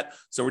got that.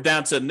 So we're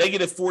down to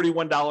negative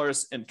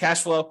 $41 in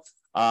cash flow.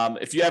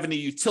 If you have any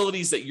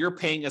utilities that you're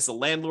paying as a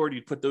landlord,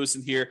 you put those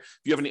in here. If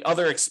you have any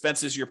other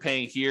expenses you're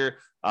paying here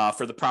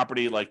for the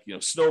property, like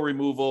snow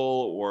removal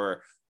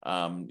or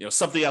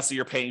something else that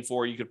you're paying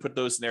for, you could put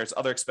those in there as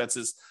other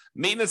expenses.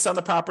 Maintenance on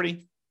the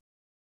property.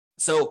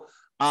 So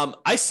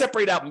I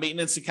separate out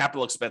maintenance and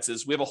capital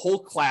expenses. We have a whole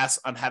class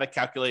on how to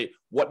calculate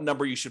what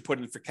number you should put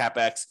in for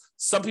CapEx.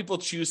 Some people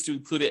choose to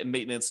include it in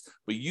maintenance,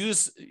 but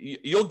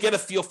you'll get a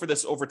feel for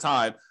this over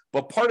time.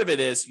 But part of it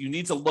is you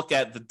need to look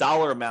at the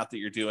dollar amount that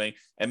you're doing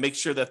and make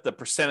sure that the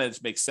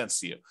percentage makes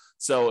sense to you.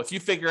 So if you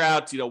figure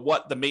out,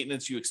 what the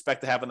maintenance you expect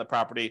to have on the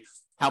property,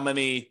 how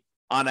many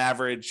on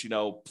average,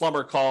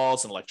 plumber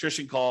calls and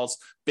electrician calls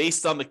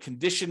based on the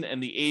condition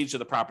and the age of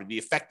the property, the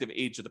effective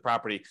age of the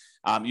property.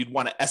 You'd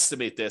want to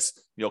estimate this,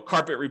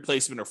 carpet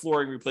replacement or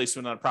flooring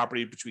replacement on a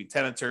property between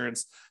tenant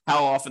turns,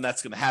 how often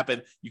that's going to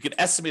happen. You can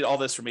estimate all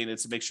this for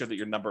maintenance and make sure that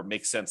your number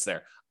makes sense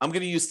there. I'm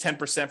going to use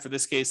 10% for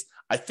this case.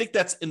 I think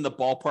that's in the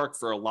ballpark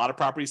for a lot of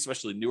properties,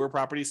 especially newer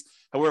properties.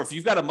 However, if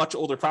you've got a much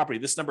older property,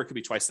 this number could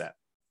be twice that.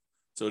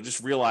 So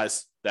just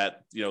realize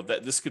that,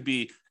 that this could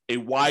be a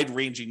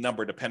wide-ranging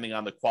number depending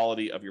on the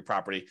quality of your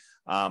property,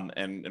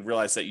 and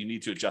realize that you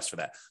need to adjust for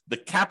that. The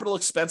capital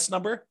expense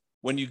number,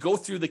 when you go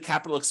through the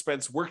capital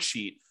expense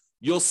worksheet,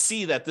 you'll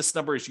see that this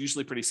number is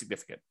usually pretty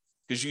significant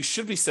because you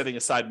should be setting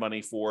aside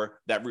money for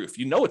that roof.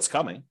 It's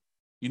coming.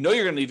 You're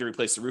going to need to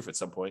replace the roof at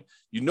some point.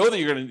 That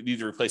you're going to need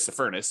to replace the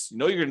furnace.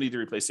 You're going to need to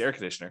replace the air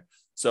conditioner.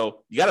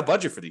 So you got to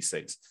budget for these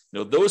things.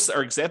 Those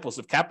are examples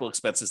of capital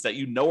expenses that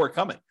are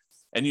coming.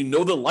 And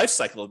the life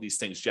cycle of these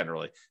things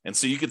generally. And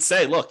so you could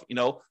say, look,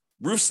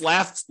 roofs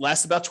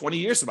last about 20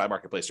 years in my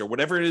marketplace or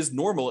whatever it is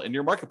normal in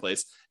your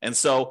marketplace. And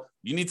so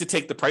you need to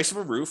take the price of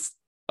a roof,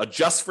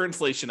 adjust for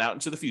inflation out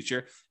into the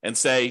future and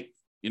say,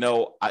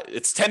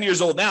 it's 10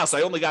 years old now, so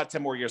I only got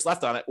 10 more years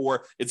left on it.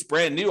 Or it's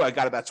brand new, I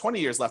got about 20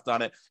 years left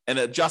on it, and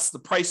adjust the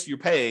price you're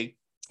paying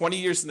 20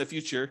 years in the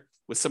future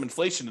with some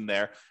inflation in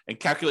there and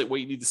calculate what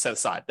you need to set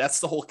aside.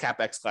 That's the whole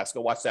CapEx class.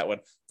 Go watch that one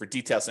for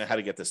details on how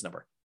to get this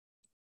number.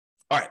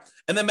 All right.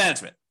 And then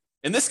management.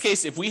 In this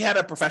case, if we had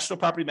a professional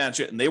property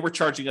manager and they were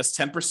charging us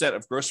 10%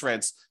 of gross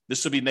rents,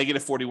 this would be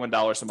negative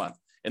 $41 a month.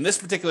 In this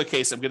particular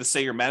case, I'm going to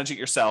say you're managing it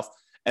yourself,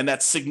 and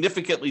that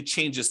significantly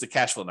changes the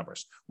cash flow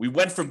numbers. We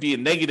went from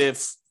being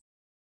negative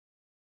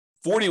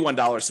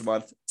 $41 a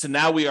month to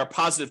now we are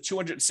positive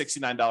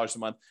 $269 a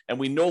month, and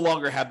we no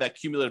longer have that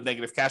cumulative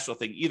negative cash flow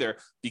thing either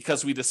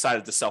because we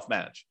decided to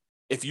self-manage.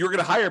 If you're going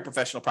to hire a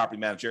professional property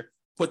manager,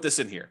 put this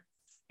in here.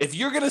 If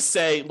you're going to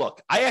say,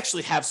 look, I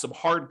actually have some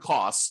hard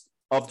costs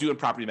of doing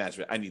property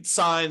management. I need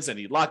signs, I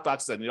need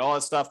lockboxes, I need all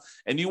that stuff.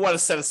 And you want to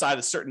set aside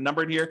a certain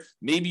number in here.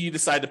 Maybe you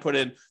decide to put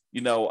in,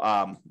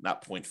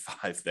 not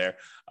 0.5 there,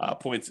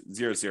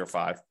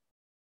 0.005.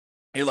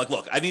 You're like,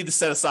 look, I need to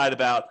set aside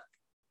about,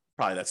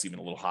 probably that's even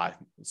a little high.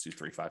 Let's do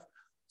 3.5.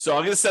 So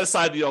I'm going to set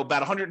aside,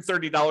 about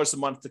 $130 a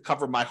month to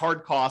cover my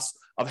hard costs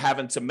of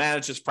having to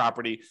manage this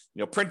property,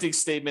 printing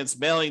statements,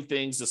 mailing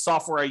things, the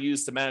software I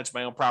use to manage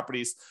my own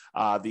properties,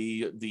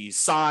 the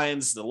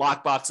signs, the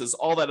lock boxes,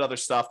 all that other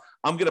stuff.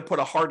 I'm going to put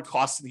a hard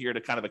cost in here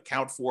to kind of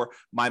account for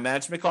my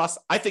management costs.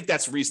 I think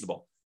that's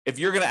reasonable. If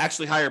you're going to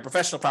actually hire a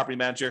professional property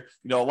manager,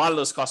 a lot of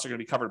those costs are going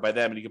to be covered by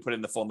them and you can put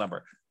in the full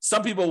number.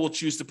 Some people will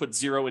choose to put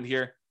zero in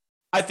here.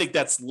 I think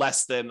that's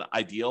less than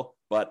ideal,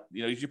 but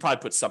you should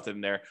probably put something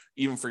in there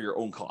even for your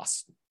own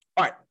costs.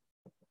 All right.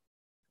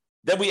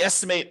 Then we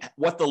estimate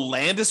what the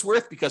land is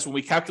worth because when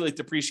we calculate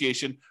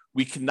depreciation,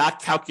 we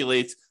cannot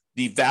calculate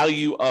the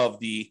value of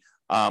the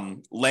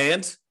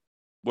land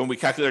when we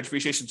calculate our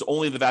depreciation, it's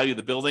only the value of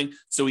the building.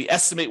 So we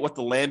estimate what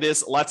the land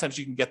is. A lot of times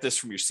you can get this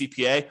from your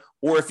CPA,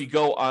 or if you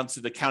go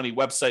onto the county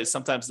website,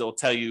 sometimes they'll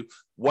tell you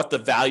what the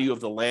value of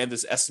the land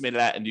is estimated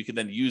at, and you can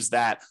then use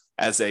that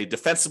as a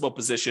defensible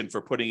position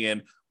for putting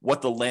in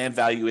what the land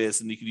value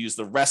is, and you can use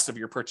the rest of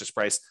your purchase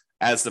price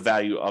as the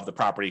value of the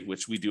property,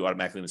 which we do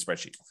automatically in the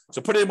spreadsheet.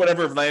 So put in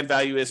whatever land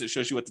value is. It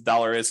shows you what the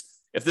dollar is.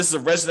 If this is a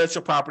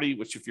residential property,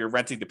 which if you're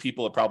renting to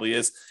people, it probably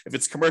is. If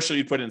it's commercial,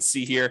 you put in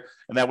C here,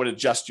 and that would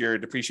adjust your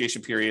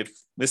depreciation period. In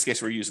this case,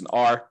 we're using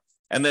R.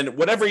 And then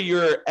whatever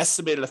your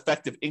estimated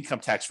effective income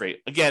tax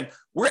rate. Again,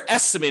 we're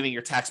estimating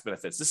your tax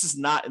benefits. This is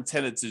not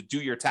intended to do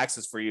your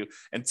taxes for you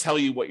and tell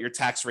you what your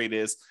tax rate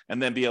is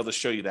and then be able to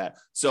show you that.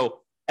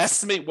 So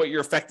estimate what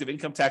your effective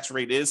income tax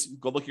rate is.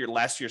 Go look at your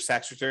last year's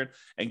tax return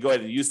and go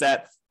ahead and use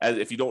that. As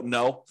if you don't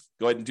know,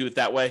 go ahead and do it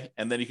that way.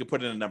 And then you can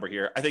put in a number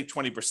here. I think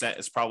 20%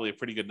 is probably a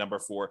pretty good number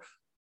for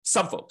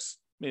some folks.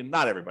 I mean,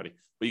 not everybody,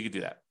 but you could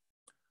do that.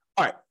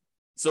 All right.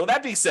 So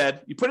that being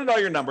said, you put in all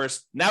your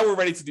numbers. Now we're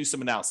ready to do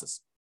some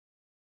analysis.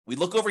 We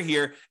look over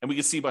here and we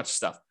can see a bunch of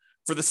stuff.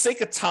 For the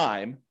sake of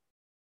time,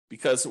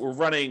 because we're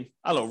running,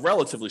 I don't know,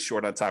 relatively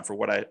short on time for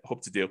what I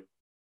hope to do,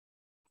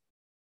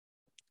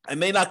 I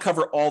may not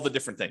cover all the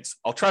different things.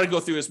 I'll try to go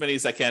through as many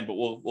as I can, but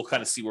we'll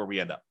kind of see where we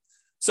end up.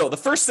 So the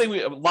first thing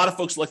a lot of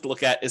folks like to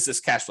look at is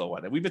this cash flow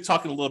one. And we've been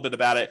talking a little bit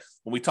about it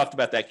when we talked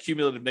about that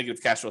cumulative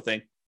negative cash flow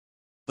thing.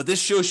 But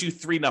this shows you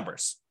three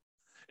numbers.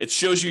 It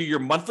shows you your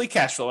monthly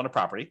cash flow on a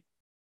property,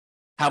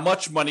 how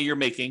much money you're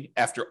making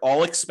after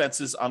all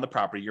expenses on the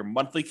property, your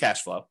monthly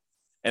cash flow.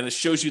 And it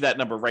shows you that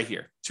number right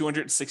here,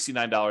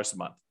 $269 a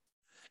month.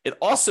 It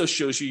also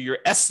shows you your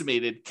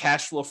estimated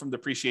cash flow from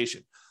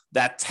depreciation,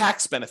 that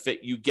tax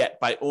benefit you get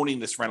by owning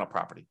this rental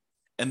property.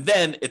 And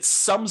then it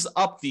sums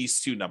up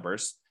these two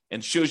numbers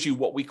and shows you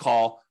what we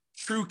call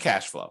true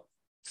cash flow.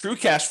 True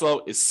cash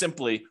flow is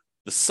simply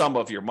the sum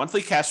of your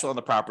monthly cash flow on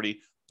the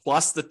property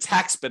plus the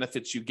tax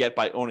benefits you get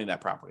by owning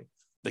that property,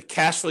 the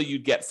cash flow you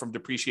get from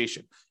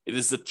depreciation. It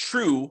is the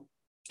true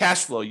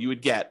cash flow you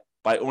would get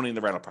by owning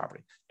the rental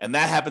property. And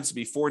that happens to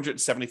be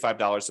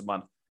 $475 a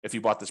month if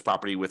you bought this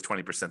property with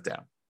 20%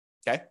 down,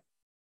 okay?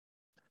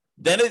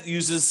 Then it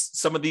uses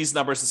some of these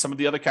numbers and some of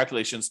the other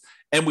calculations,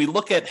 and we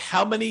look at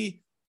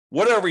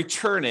what our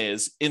return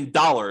is in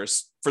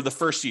dollars for the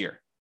first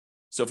year.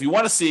 So if you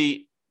want to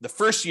see the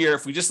first year,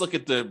 if we just look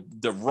at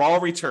the raw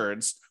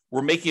returns,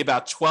 we're making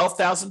about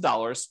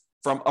 $12,000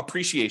 from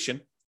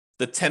appreciation.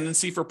 The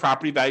tendency for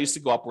property values to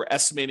go up, we're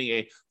estimating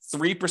a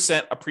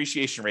 3%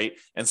 appreciation rate.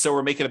 And so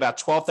we're making about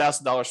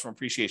 $12,000 from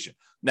appreciation.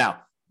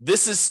 Now,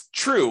 this is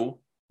true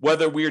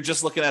whether we're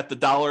just looking at the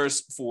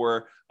dollars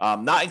for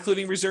not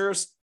including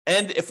reserves,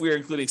 and if we're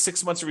including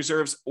 6 months of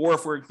reserves, or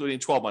if we're including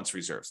 12 months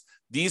reserves.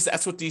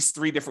 That's what these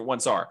three different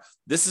ones are.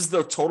 This is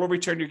the total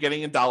return you're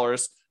getting in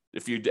dollars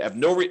if you have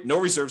no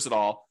reserves at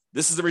all.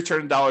 This is the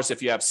return in dollars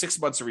if you have 6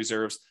 months of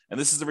reserves, and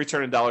this is the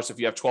return in dollars if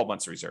you have 12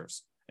 months of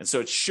reserves. And so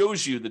it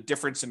shows you the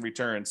difference in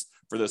returns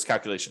for those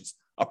calculations.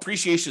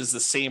 Appreciation is the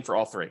same for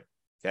all three,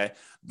 okay?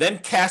 Then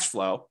cash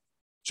flow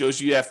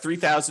shows you have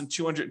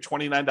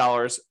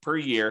 $3,229 per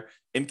year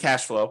in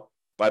cash flow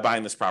by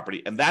buying this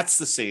property, and that's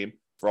the same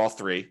for all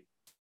three.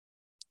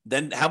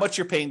 Then how much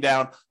you're paying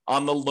down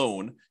on the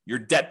loan, your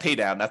debt pay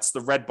down, that's the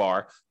red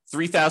bar.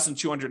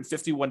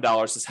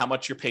 $3,251 is how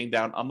much you're paying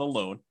down on the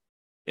loan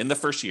in the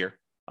first year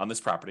on this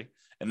property.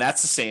 And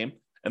that's the same.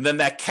 And then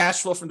that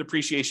cash flow from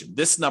depreciation,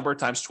 this number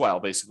times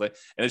 12, basically.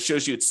 And it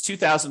shows you it's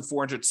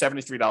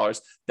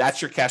 $2,473.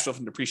 That's your cash flow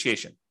from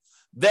depreciation.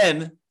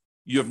 Then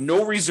you have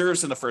no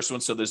reserves in the first one,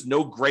 so there's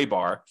no gray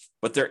bar,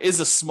 but there is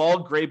a small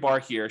gray bar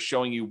here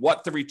showing you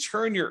what the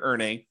return you're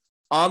earning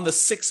on the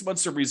 6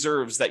 months of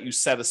reserves that you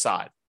set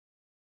aside.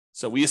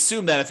 So we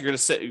assume that if you're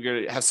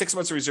going to have 6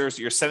 months of reserves,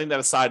 you're setting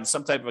that aside in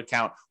some type of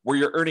account where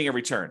you're earning a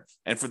return.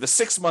 And for the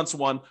 6 months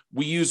one,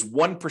 we use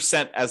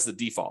 1% as the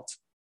default.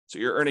 So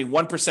you're earning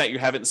 1%, you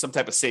have it in some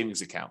type of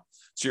savings account.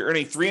 So you're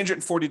earning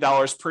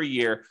 $340 per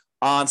year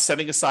on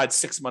setting aside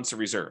 6 months of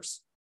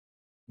reserves.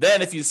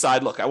 Then if you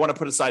decide, look, I want to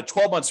put aside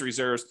 12 months of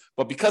reserves,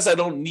 but because I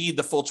don't need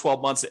the full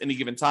 12 months at any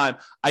given time,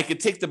 I can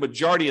take the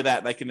majority of that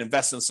and I can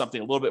invest in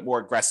something a little bit more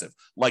aggressive,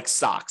 like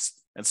stocks.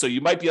 And so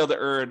you might be able to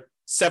earn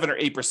 7 or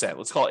 8%.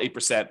 Let's call it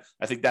 8%.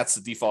 I think that's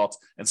the default.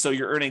 And so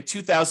you're earning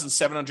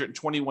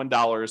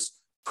 $2,721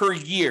 per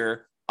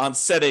year on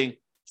setting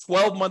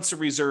 12 months of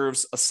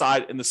reserves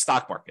aside in the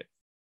stock market.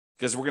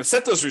 Because we're going to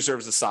set those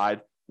reserves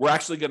aside, we're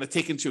actually going to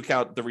take into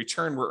account the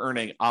return we're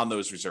earning on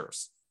those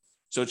reserves.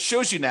 So it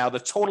shows you now the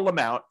total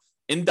amount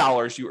in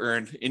dollars you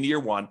earned in year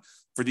one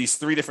for these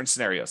three different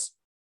scenarios.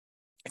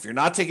 If you're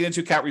not taking into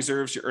account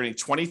reserves, you're earning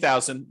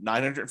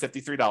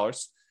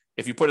 $20,953.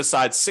 If you put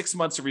aside 6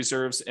 months of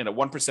reserves in a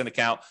 1%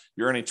 account,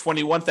 you're earning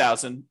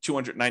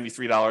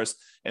 $21,293.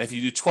 And if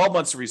you do 12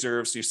 months of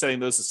reserves, you're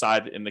setting those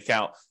aside in the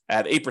account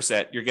at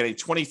 8%, you're getting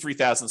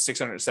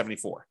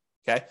 $23,674.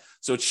 Okay.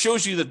 So it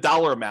shows you the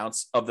dollar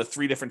amounts of the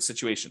three different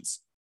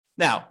situations.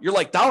 Now, you're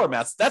like, dollar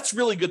amounts, that's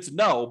really good to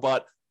know,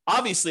 but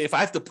Obviously, if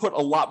I have to put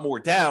a lot more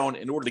down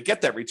in order to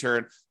get that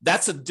return,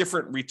 that's a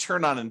different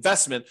return on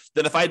investment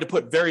than if I had to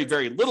put very,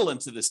 very little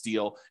into this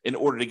deal in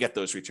order to get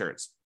those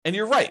returns. And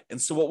you're right. And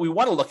so what we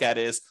want to look at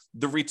is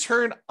the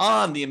return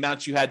on the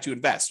amount you had to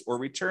invest, or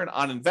return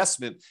on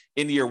investment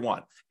in year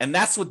one. And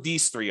that's what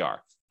these three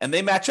are. And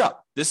they match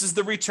up. This is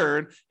the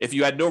return if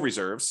you had no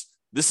reserves.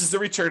 This is the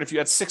return if you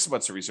had 6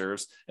 months of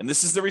reserves. And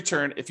this is the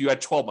return if you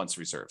had 12 months of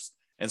reserves.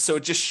 And so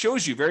it just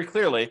shows you very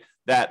clearly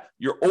that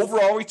your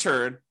overall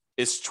return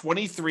is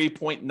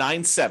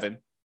 23.97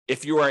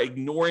 if you are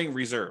ignoring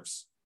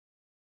reserves,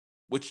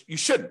 which you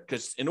shouldn't,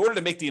 because in order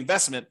to make the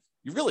investment,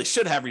 you really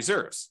should have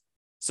reserves.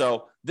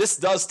 So this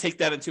does take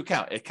that into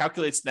account. It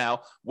calculates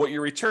now what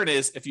your return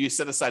is if you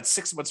set aside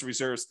 6 months of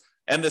reserves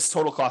and this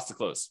total cost to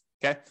close.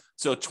 Okay.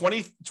 So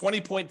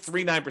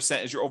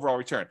 20.39% is your overall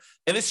return.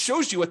 And it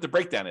shows you what the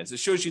breakdown is. It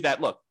shows you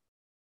that, look,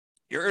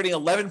 you're earning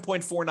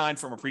 11.49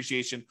 from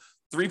appreciation.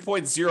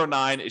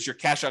 3.09 is your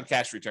cash on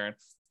cash return.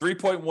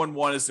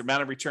 3.11 is the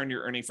amount of return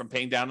you're earning from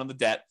paying down on the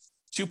debt.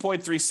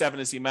 2.37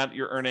 is the amount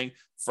you're earning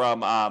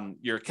from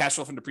your cash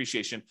flow from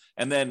depreciation.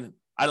 And then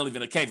I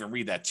can't even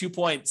read that. 2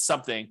 point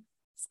something,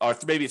 or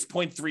maybe it's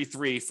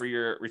 0.33 for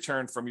your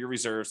return from your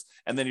reserves.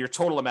 And then your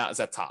total amount is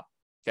at top.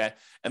 Okay.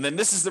 And then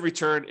this is the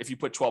return if you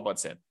put 12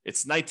 months in.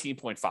 It's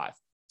 19.5.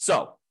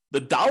 So the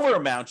dollar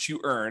amount you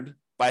earned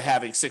by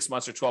having 6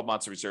 months or 12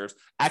 months of reserves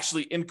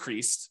actually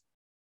increased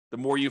the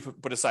more you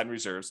put aside in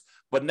reserves.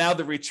 But now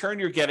the return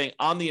you're getting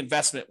on the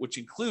investment, which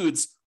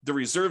includes the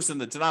reserves in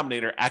the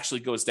denominator, actually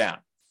goes down.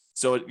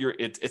 So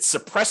it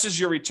suppresses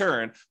your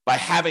return by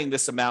having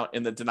this amount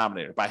in the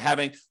denominator, by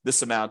having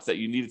this amount that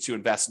you needed to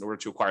invest in order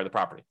to acquire the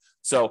property.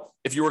 So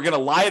if you were going to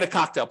lie at a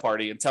cocktail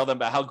party and tell them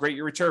about how great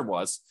your return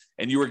was,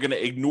 and you were going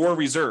to ignore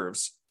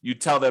reserves,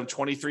 you'd tell them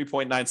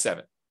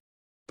 23.97.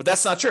 But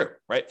that's not true,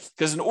 right?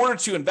 Because in order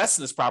to invest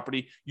in this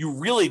property, you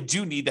really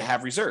do need to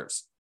have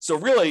reserves. So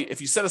really,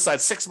 if you set aside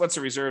 6 months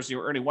of reserves and you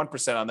were earning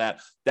 1% on that,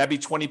 that'd be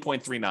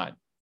 20.39.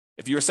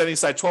 If you were setting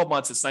aside 12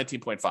 months, it's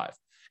 19.5.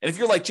 And if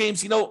you're like,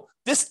 James,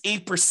 this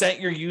 8%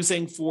 you're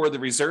using for the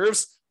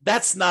reserves,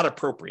 that's not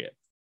appropriate.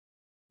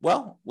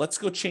 Well, let's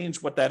go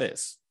change what that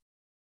is.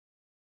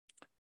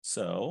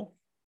 So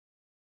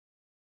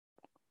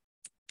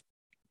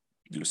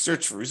do a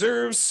search for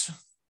reserves.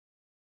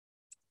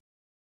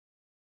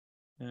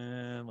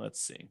 And let's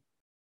see.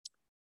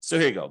 So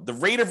here you go. The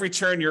rate of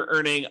return you're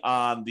earning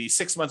on the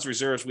 6 months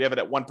reserves, we have it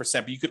at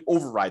 1%, but you could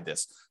override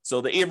this. So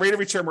the rate of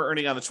return we're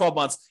earning on the 12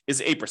 months is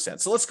 8%.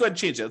 So let's go ahead and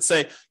change it. Let's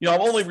say, I'm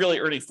only really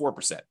earning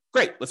 4%.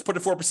 Great. Let's put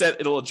it 4%.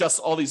 It'll adjust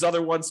all these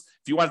other ones.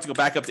 If you wanted to go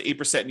back up to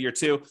 8% in year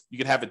two, you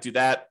can have it do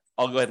that.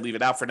 I'll go ahead and leave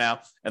it out for now.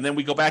 And then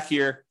we go back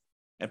here,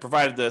 and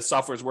provided the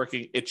software is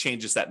working, it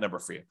changes that number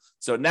for you.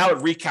 So now it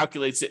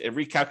recalculates it. It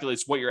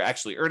recalculates what you're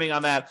actually earning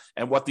on that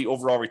and what the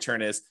overall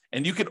return is.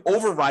 And you can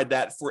override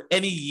that for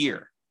any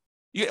year.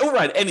 You can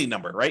override any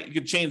number, right? You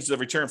can change the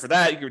return for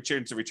that. You can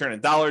change the return in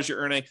dollars you're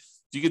earning.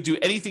 You can do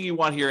anything you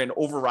want here and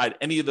override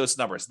any of those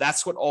numbers.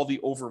 That's what all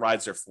the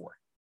overrides are for.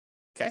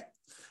 Okay.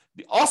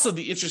 Also,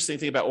 the interesting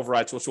thing about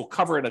overrides, which we'll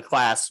cover in a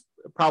class,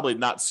 probably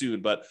not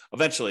soon, but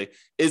eventually,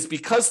 is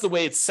because the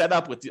way it's set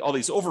up with all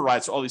these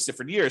overrides for all these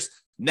different years,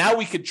 now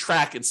we could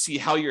track and see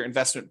how your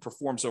investment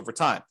performs over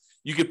time.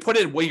 You could put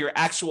in what your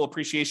actual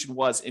appreciation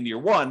was in year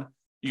one.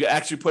 You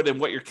actually put in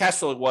what your cash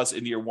flow was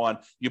in year one.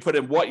 You put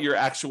in what your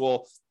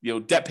actual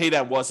debt pay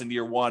down was in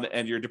year one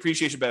and your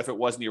depreciation benefit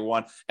was in year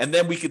one. And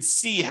then we could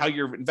see how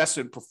your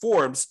investment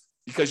performs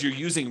because you're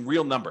using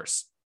real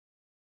numbers.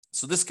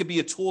 So this could be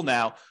a tool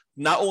now,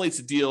 not only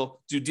to do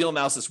deal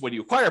analysis when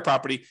you acquire a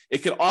property, it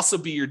could also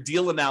be your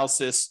deal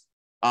analysis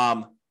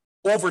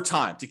over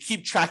time to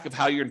keep track of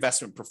how your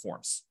investment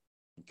performs.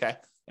 Okay.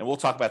 And we'll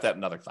talk about that in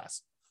another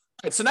class.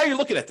 All right, so now you're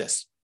looking at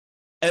this.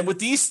 And with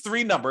these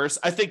three numbers,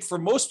 I think for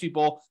most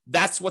people,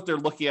 that's what they're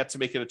looking at to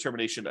make a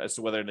determination as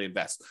to whether they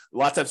invest. A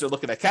lot of times they're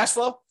looking at cash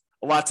flow.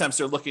 A lot of times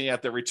they're looking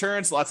at their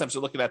returns. A lot of times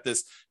they're looking at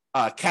this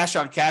cash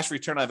on cash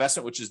return on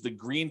investment, which is the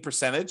green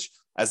percentage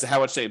as to how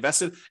much they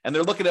invested. And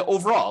they're looking at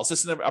overall, is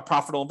this a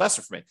profitable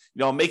investment for me?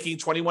 I'm making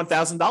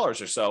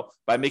 $21,000 or so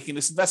by making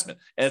this investment.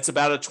 And it's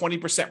about a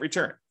 20%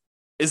 return.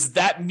 Is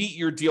that meet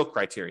your deal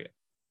criteria?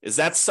 Is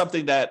that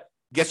something that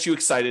gets you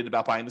excited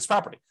about buying this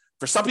property?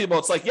 For some people,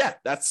 it's like, yeah,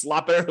 that's a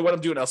lot better than what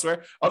I'm doing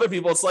elsewhere. Other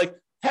people, it's like,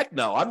 heck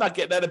no, I'm not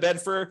getting out of bed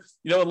for,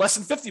 less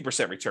than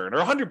 50% return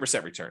or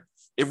 100% return.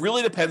 It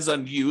really depends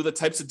on you, the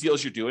types of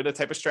deals you're doing, the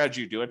type of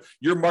strategy you're doing,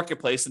 your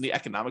marketplace, and the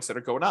economics that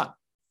are going on.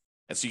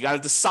 And so you got to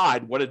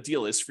decide what a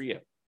deal is for you.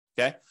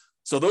 Okay.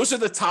 So those are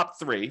the top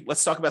three.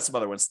 Let's talk about some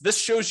other ones. This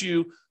shows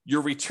you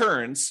your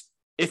returns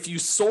if you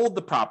sold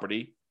the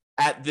property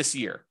at this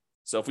year.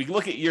 So if we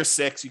look at year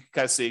 6, you can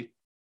kind of see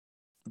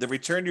the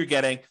return you're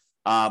getting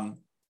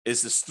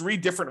is this 3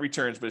 different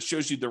returns, but it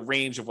shows you the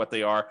range of what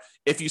they are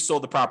if you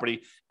sold the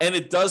property. And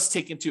it does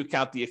take into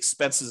account the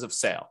expenses of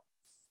sale.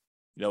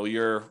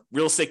 Your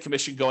real estate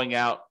commission going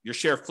out, your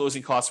share of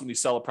closing costs when you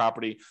sell a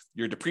property,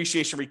 your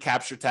depreciation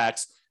recapture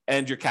tax,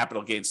 and your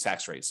capital gains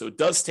tax rate. So it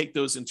does take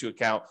those into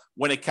account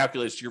when it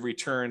calculates your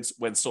returns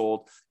when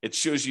sold. It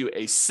shows you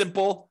a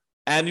simple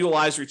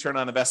annualized return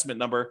on investment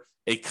number,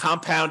 a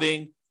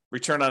compounding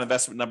return on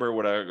investment number,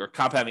 or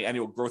compounding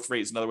annual growth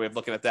rate is another way of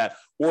looking at that,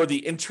 or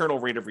the internal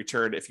rate of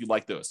return if you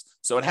like those.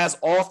 So it has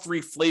all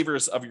three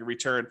flavors of your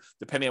return,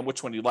 depending on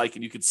which one you like,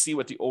 and you can see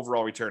what the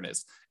overall return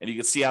is. And you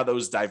can see how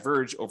those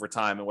diverge over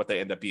time and what they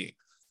end up being.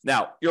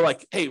 Now, you're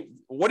like, hey,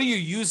 what are you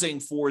using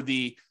for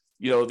the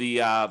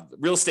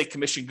real estate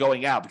commission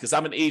going out? Because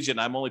I'm an agent,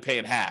 I'm only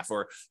paying half,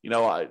 or,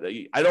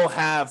 I don't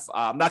have,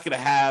 I'm not going to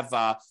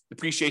have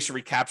depreciation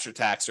recapture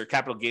tax or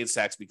capital gains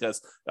tax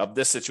because of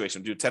this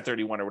situation, do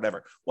 1031 or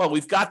whatever. Well,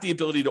 we've got the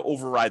ability to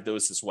override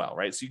those as well,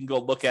 right? So you can go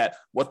look at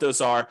what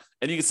those are,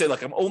 and you can say,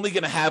 look, I'm only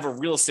going to have a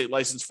real estate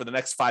license for the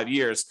next 5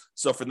 years.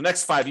 So for the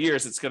next 5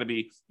 years, it's going to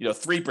be,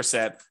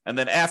 3%. And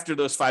then after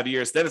those 5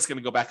 years, then it's going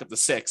to go back up to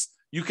 6%.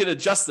 You can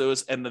adjust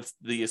those, and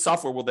the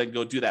software will then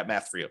go do that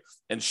math for you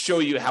and show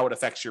you how it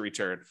affects your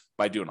return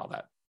by doing all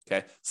that.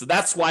 Okay, so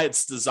that's why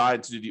it's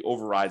designed to do the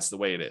overrides the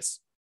way it is.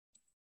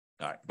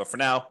 All right, but for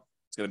now,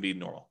 it's going to be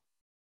normal.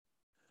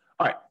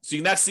 All right, so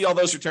you next see all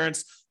those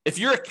returns. If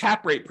you're a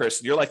cap rate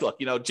person, you're like, look,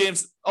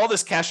 James, all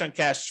this cash on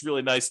cash is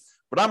really nice,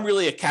 but I'm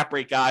really a cap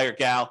rate guy or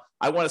gal.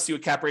 I want to see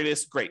what cap rate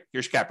is. Great,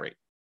 here's your cap rate.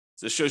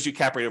 So it shows you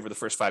cap rate over the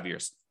first 5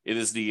 years. It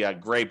is the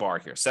gray bar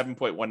here,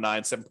 7.19,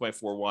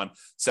 7.41,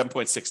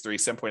 7.63,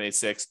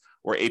 7.86,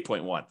 or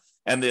 8.1.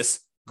 And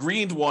this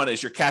green one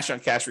is your cash on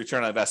cash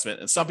return on investment.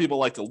 And some people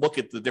like to look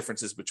at the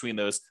differences between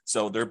those.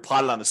 So they're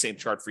plotted on the same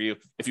chart for you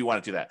if you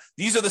want to do that.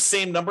 These are the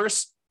same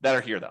numbers that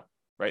are here though,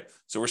 right?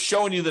 So we're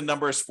showing you the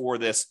numbers for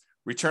this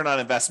return on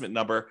investment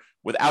number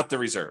without the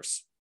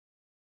reserves.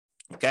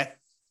 Okay.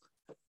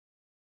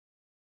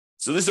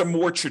 So these are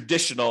more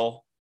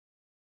traditional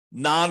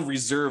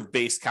non-reserve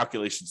based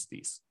calculations of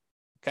these.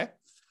 Okay.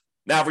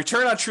 Now,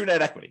 return on true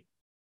net equity.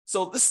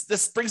 So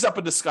this brings up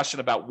a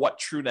discussion about what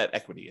true net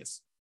equity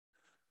is.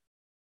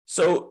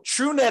 So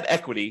true net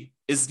equity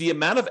is the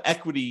amount of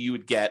equity you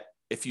would get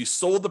if you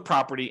sold the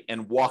property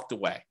and walked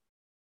away.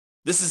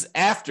 This is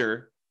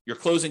after your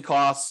closing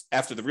costs,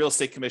 after the real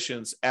estate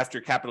commissions, after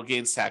capital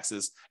gains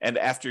taxes, and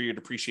after your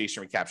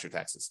depreciation recapture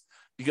taxes.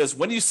 Because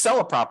when you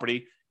sell a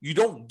property, you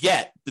don't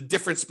get the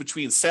difference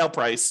between sale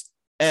price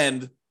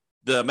and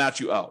the amount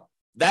you owe.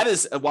 That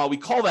is, while we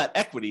call that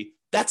equity,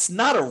 that's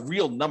not a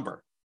real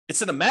number.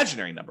 It's an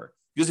imaginary number.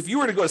 Because if you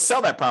were to go to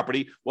sell that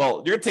property,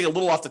 well, you're going to take a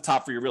little off the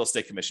top for your real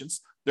estate commissions.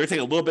 They're going to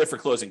take a little bit for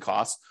closing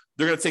costs.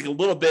 They're going to take a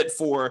little bit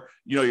for,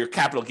 your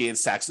capital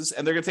gains taxes,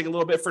 and they're going to take a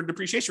little bit for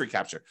depreciation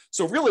recapture.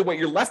 So really what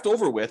you're left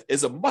over with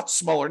is a much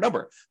smaller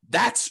number.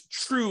 That's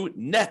true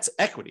net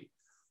equity.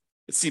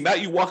 It's the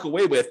amount you walk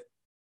away with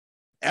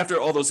after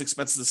all those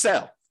expenses of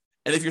sale.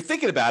 And if you're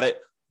thinking about it,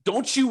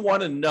 don't you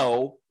want to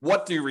know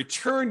what the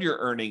return you're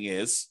earning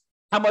is,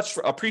 how much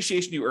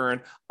appreciation you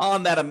earn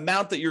on that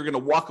amount that you're going to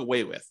walk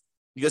away with?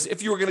 Because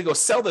if you were going to go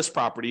sell this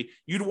property,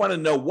 you'd want to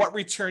know what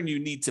return you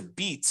need to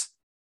beat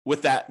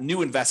with that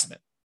new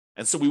investment.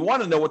 And so we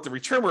want to know what the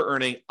return we're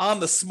earning on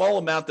the small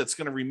amount that's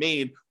going to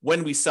remain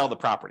when we sell the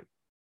property.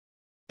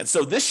 And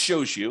so this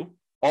shows you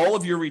all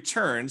of your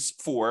returns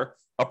for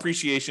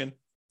appreciation,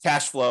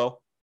 cash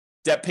flow,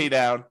 debt pay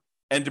down,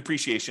 and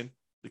depreciation,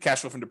 the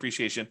cash flow from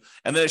depreciation.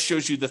 And then it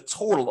shows you the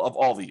total of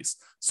all these.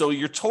 So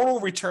your total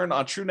return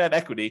on true net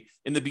equity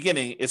in the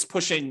beginning is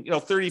pushing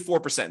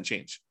 34% and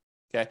change.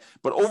 Okay.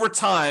 But over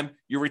time,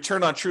 your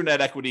return on true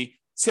net equity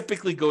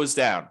typically goes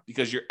down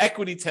because your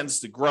equity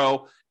tends to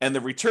grow, and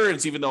the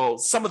returns, even though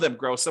some of them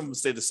grow, some of them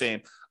stay the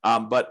same,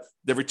 but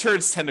the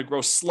returns tend to grow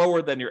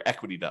slower than your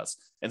equity does.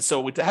 And so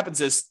what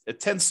happens is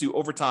it tends to,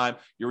 over time,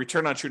 your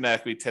return on true net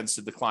equity tends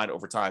to decline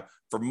over time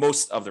for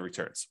most of the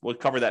returns. We'll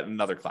cover that in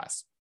another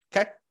class.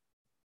 Okay.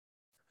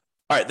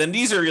 All right. Then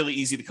these are really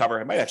easy to cover.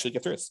 I might actually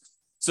get through this.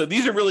 So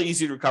these are really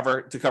easy to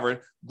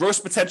cover gross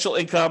potential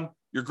income,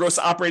 your gross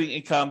operating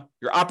income,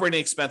 your operating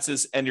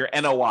expenses, and your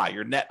NOI,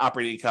 your net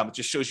operating income. It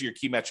just shows you your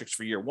key metrics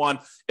for year one.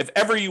 If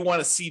ever you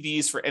want to see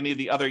these for any of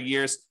the other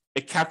years,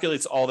 it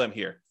calculates all of them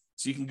here.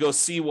 So you can go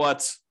see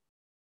what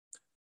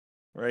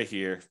right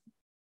here.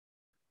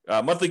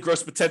 Monthly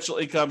gross potential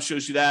income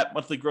shows you that.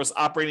 Monthly gross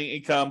operating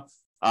income,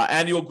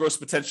 annual gross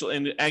potential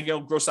and annual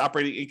gross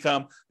operating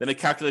income. Then it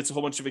calculates a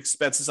whole bunch of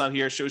expenses on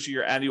here, shows you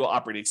your annual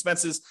operating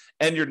expenses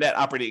and your net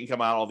operating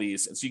income on all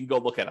these. And so you can go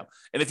look at them.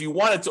 And if you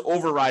wanted to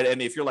override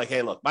any, if you're like,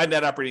 hey, look, my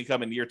net operating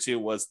income in year two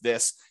was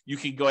this, you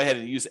can go ahead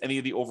and use any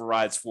of the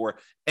overrides for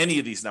any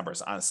of these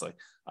numbers, honestly.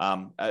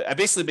 I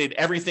basically made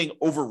everything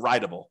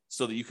overrideable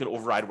so that you could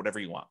override whatever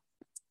you want.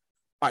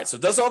 All right, so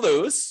it does all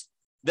those.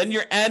 Then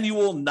your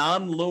annual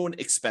non-loan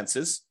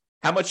expenses,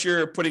 how much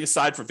you're putting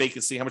aside for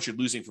vacancy, how much you're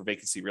losing for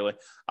vacancy, really.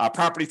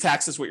 Property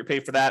taxes, what you're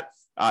paying for that.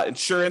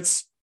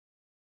 Insurance,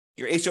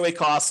 your HOA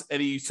costs,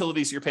 any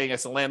utilities you're paying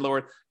as a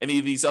landlord, any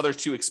of these other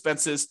two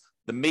expenses,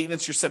 the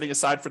maintenance you're setting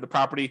aside for the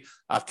property,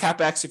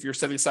 CapEx, if you're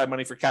setting aside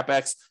money for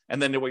CapEx,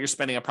 and then what you're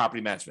spending on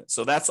property management.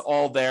 So that's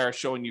all there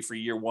showing you for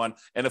year one.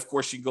 And of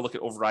course, you can go look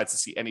at overrides to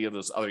see any of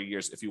those other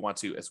years if you want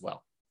to as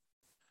well.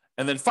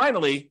 And then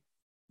finally,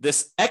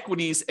 this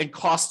equities and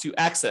cost to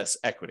access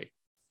equity.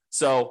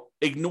 So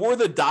ignore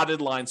the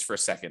dotted lines for a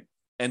second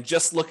and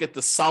just look at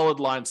the solid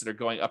lines that are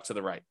going up to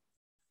the right.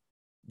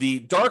 The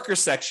darker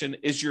section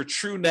is your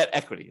true net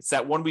equity. It's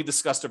that one we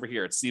discussed over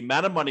here. It's the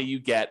amount of money you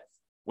get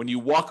when you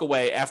walk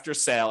away after a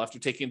sale, after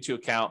taking into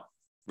account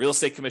real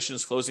estate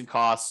commissions, closing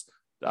costs,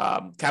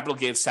 capital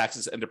gains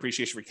taxes, and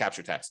depreciation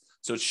recapture tax.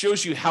 So it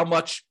shows you how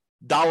much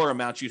dollar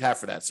amount you'd have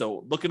for that.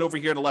 So looking over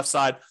here on the left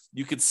side,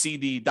 you can see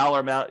the dollar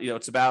amount,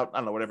 it's about, I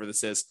don't know, whatever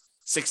this is,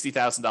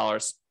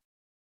 $60,000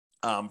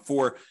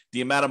 for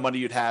the amount of money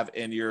you'd have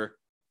in your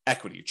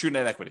equity, your true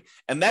net equity.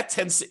 And that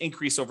tends to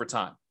increase over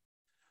time.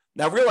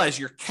 Now realize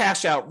your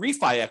cash out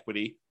refi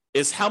equity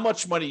is how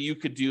much money you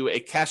could do a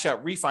cash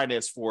out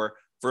refinance for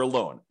a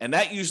loan. And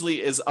that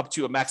usually is up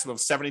to a maximum of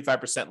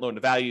 75% loan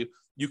to value.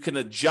 You can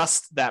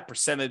adjust that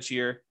percentage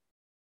here.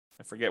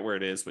 I forget where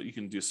it is, but you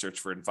can do a search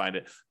for it and find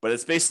it. But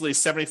it's basically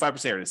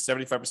 75%. It's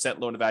 75%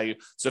 loan to value.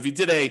 So if you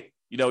did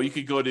you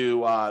could go to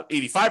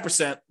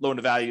 85% loan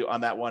to value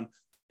on that one.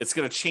 It's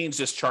going to change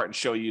this chart and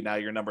show you now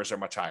your numbers are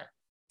much higher.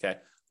 Okay.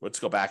 Let's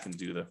go back and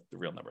do the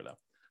real number though.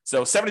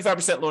 So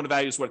 75% loan to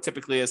value is what it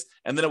typically is.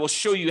 And then it will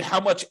show you how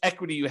much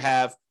equity you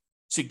have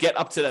to get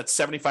up to that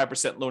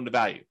 75% loan to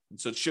value.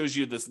 And so it shows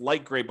you this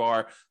light gray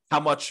bar, how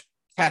much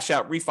cash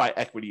out refi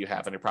equity you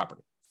have in your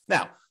property.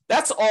 Now,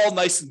 that's all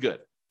nice and good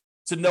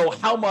to know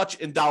how much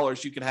in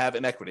dollars you can have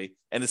in equity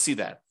and to see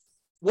that.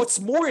 What's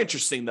more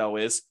interesting though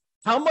is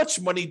how much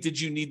money did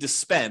you need to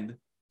spend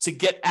to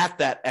get at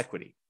that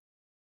equity?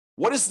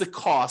 What is the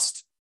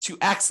cost to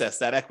access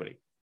that equity?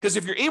 Because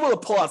if you're able to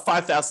pull out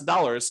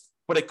 $5,000,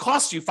 but it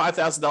costs you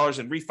 $5,000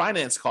 in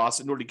refinance costs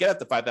in order to get at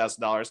the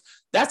 $5,000,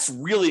 that's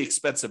really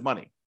expensive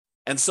money.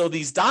 And so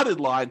these dotted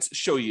lines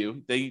show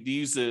you, they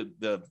use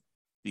the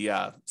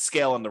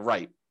scale on the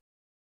right,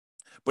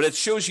 but it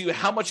shows you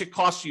how much it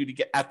costs you to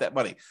get at that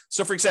money.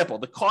 So for example,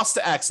 the cost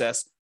to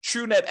access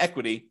true net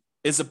equity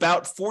is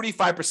about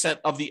 45%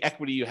 of the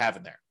equity you have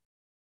in there.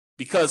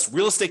 Because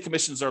real estate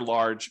commissions are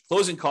large,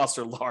 closing costs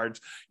are large,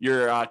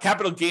 your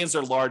capital gains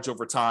are large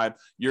over time,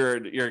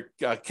 your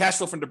cash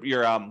flow from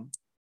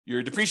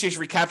your depreciation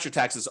recapture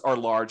taxes are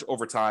large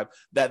over time,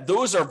 that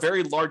those are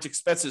very large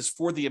expenses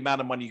for the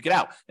amount of money you get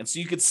out. And so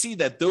you can see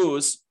that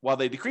those, while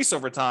they decrease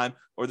over time,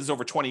 or this is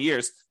over 20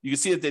 years, you can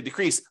see that they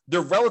decrease.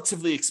 They're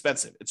relatively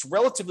expensive. It's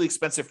relatively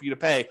expensive for you to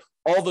pay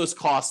all those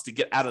costs to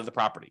get out of the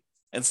property.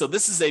 And so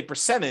this is a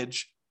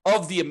percentage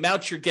of the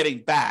amount you're getting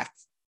back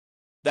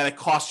that it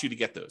costs you to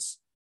get those.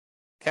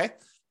 Okay.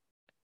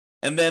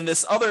 And then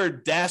this other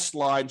dashed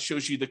line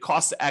shows you the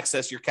cost to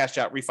access your cash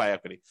out refi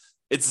equity.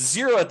 It's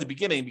zero at the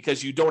beginning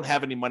because you don't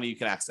have any money you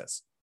can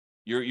access.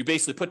 You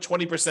basically put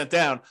 20%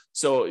 down,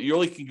 so you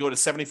only can go to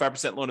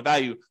 75% loan to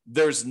value.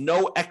 There's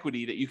no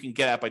equity that you can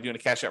get at by doing a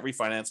cash out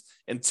refinance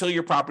until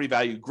your property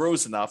value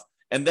grows enough.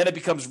 And then it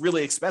becomes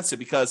really expensive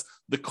because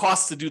the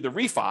cost to do the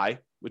refi,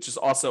 which is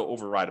also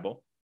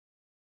overridable.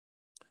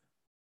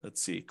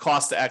 Let's see,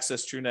 cost to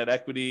access true net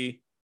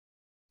equity.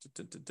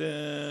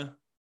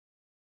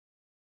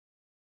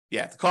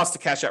 Yeah, the cost to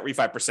cash out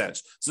refi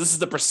percentage. So this is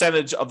the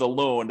percentage of the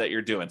loan that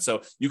you're doing.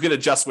 So you can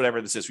adjust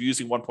whatever this is. We're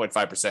using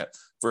 1.5%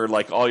 for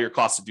like all your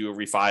costs to do a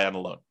refi on a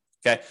loan.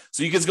 Okay,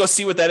 so you can go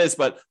see what that is,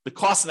 but the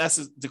cost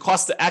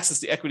to access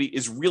the equity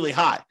is really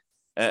high.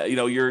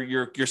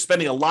 You're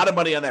spending a lot of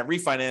money on that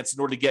refinance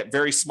in order to get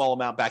very small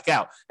amount back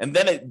out, and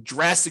then it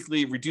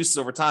drastically reduces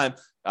over time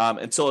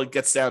until it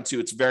gets down to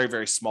it's very,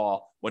 very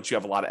small once you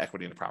have a lot of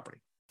equity in the property.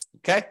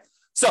 Okay,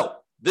 so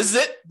this is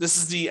it. This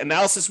is the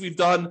analysis we've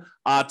done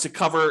to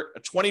cover a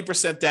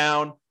 20%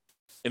 down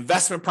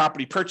investment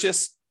property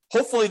purchase.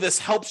 Hopefully this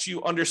helps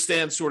you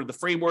understand sort of the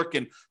framework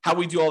and how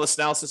we do all this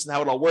analysis and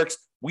how it all works.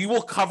 We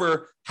will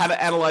cover how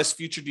to analyze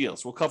future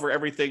deals. We'll cover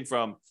everything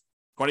from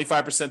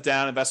 25%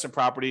 down investment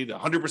property to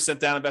 100%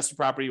 down investment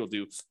property. We'll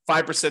do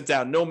 5%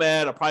 down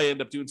Nomad. I'll probably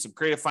end up doing some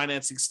creative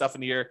financing stuff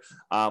in here.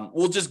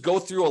 We'll just go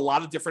through a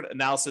lot of different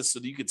analysis so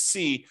that you can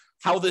see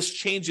how this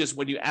changes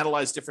when you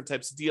analyze different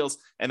types of deals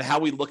and how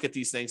we look at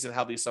these things and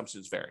how the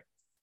assumptions vary.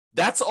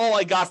 That's all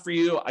I got for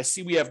you. I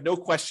see we have no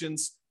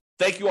questions.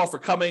 Thank you all for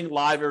coming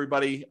live,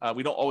 everybody.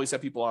 We don't always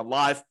have people on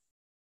live,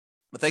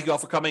 but thank you all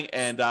for coming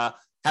and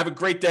have a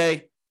great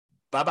day.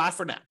 Bye-bye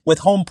for now. With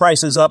home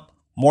prices up,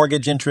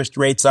 mortgage interest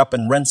rates up,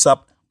 and rents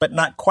up, but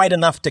not quite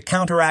enough to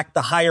counteract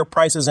the higher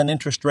prices and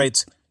interest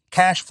rates,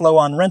 cash flow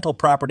on rental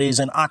properties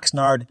in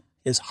Oxnard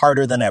is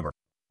harder than ever.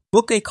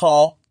 Book a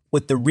call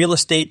with the Real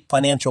Estate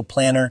Financial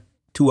Planner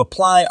to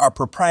apply our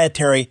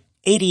proprietary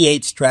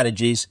 88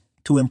 strategies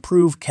to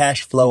improve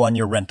cash flow on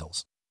your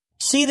rentals.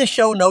 See the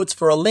show notes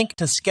for a link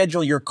to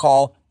schedule your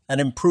call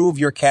and improve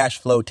your cash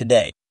flow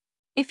today.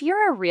 If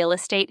you're a real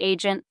estate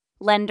agent,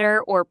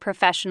 lender, or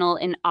professional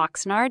in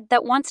Oxnard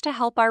that wants to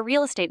help our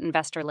real estate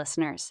investor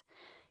listeners,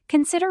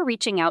 consider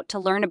reaching out to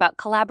learn about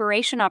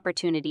collaboration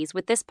opportunities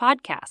with this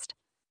podcast.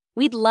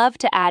 We'd love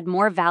to add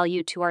more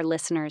value to our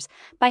listeners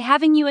by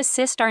having you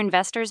assist our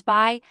investors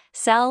buy,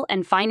 sell,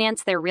 and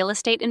finance their real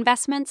estate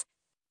investments.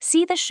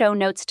 See the show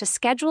notes to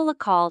schedule a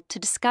call to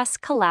discuss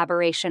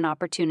collaboration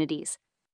opportunities.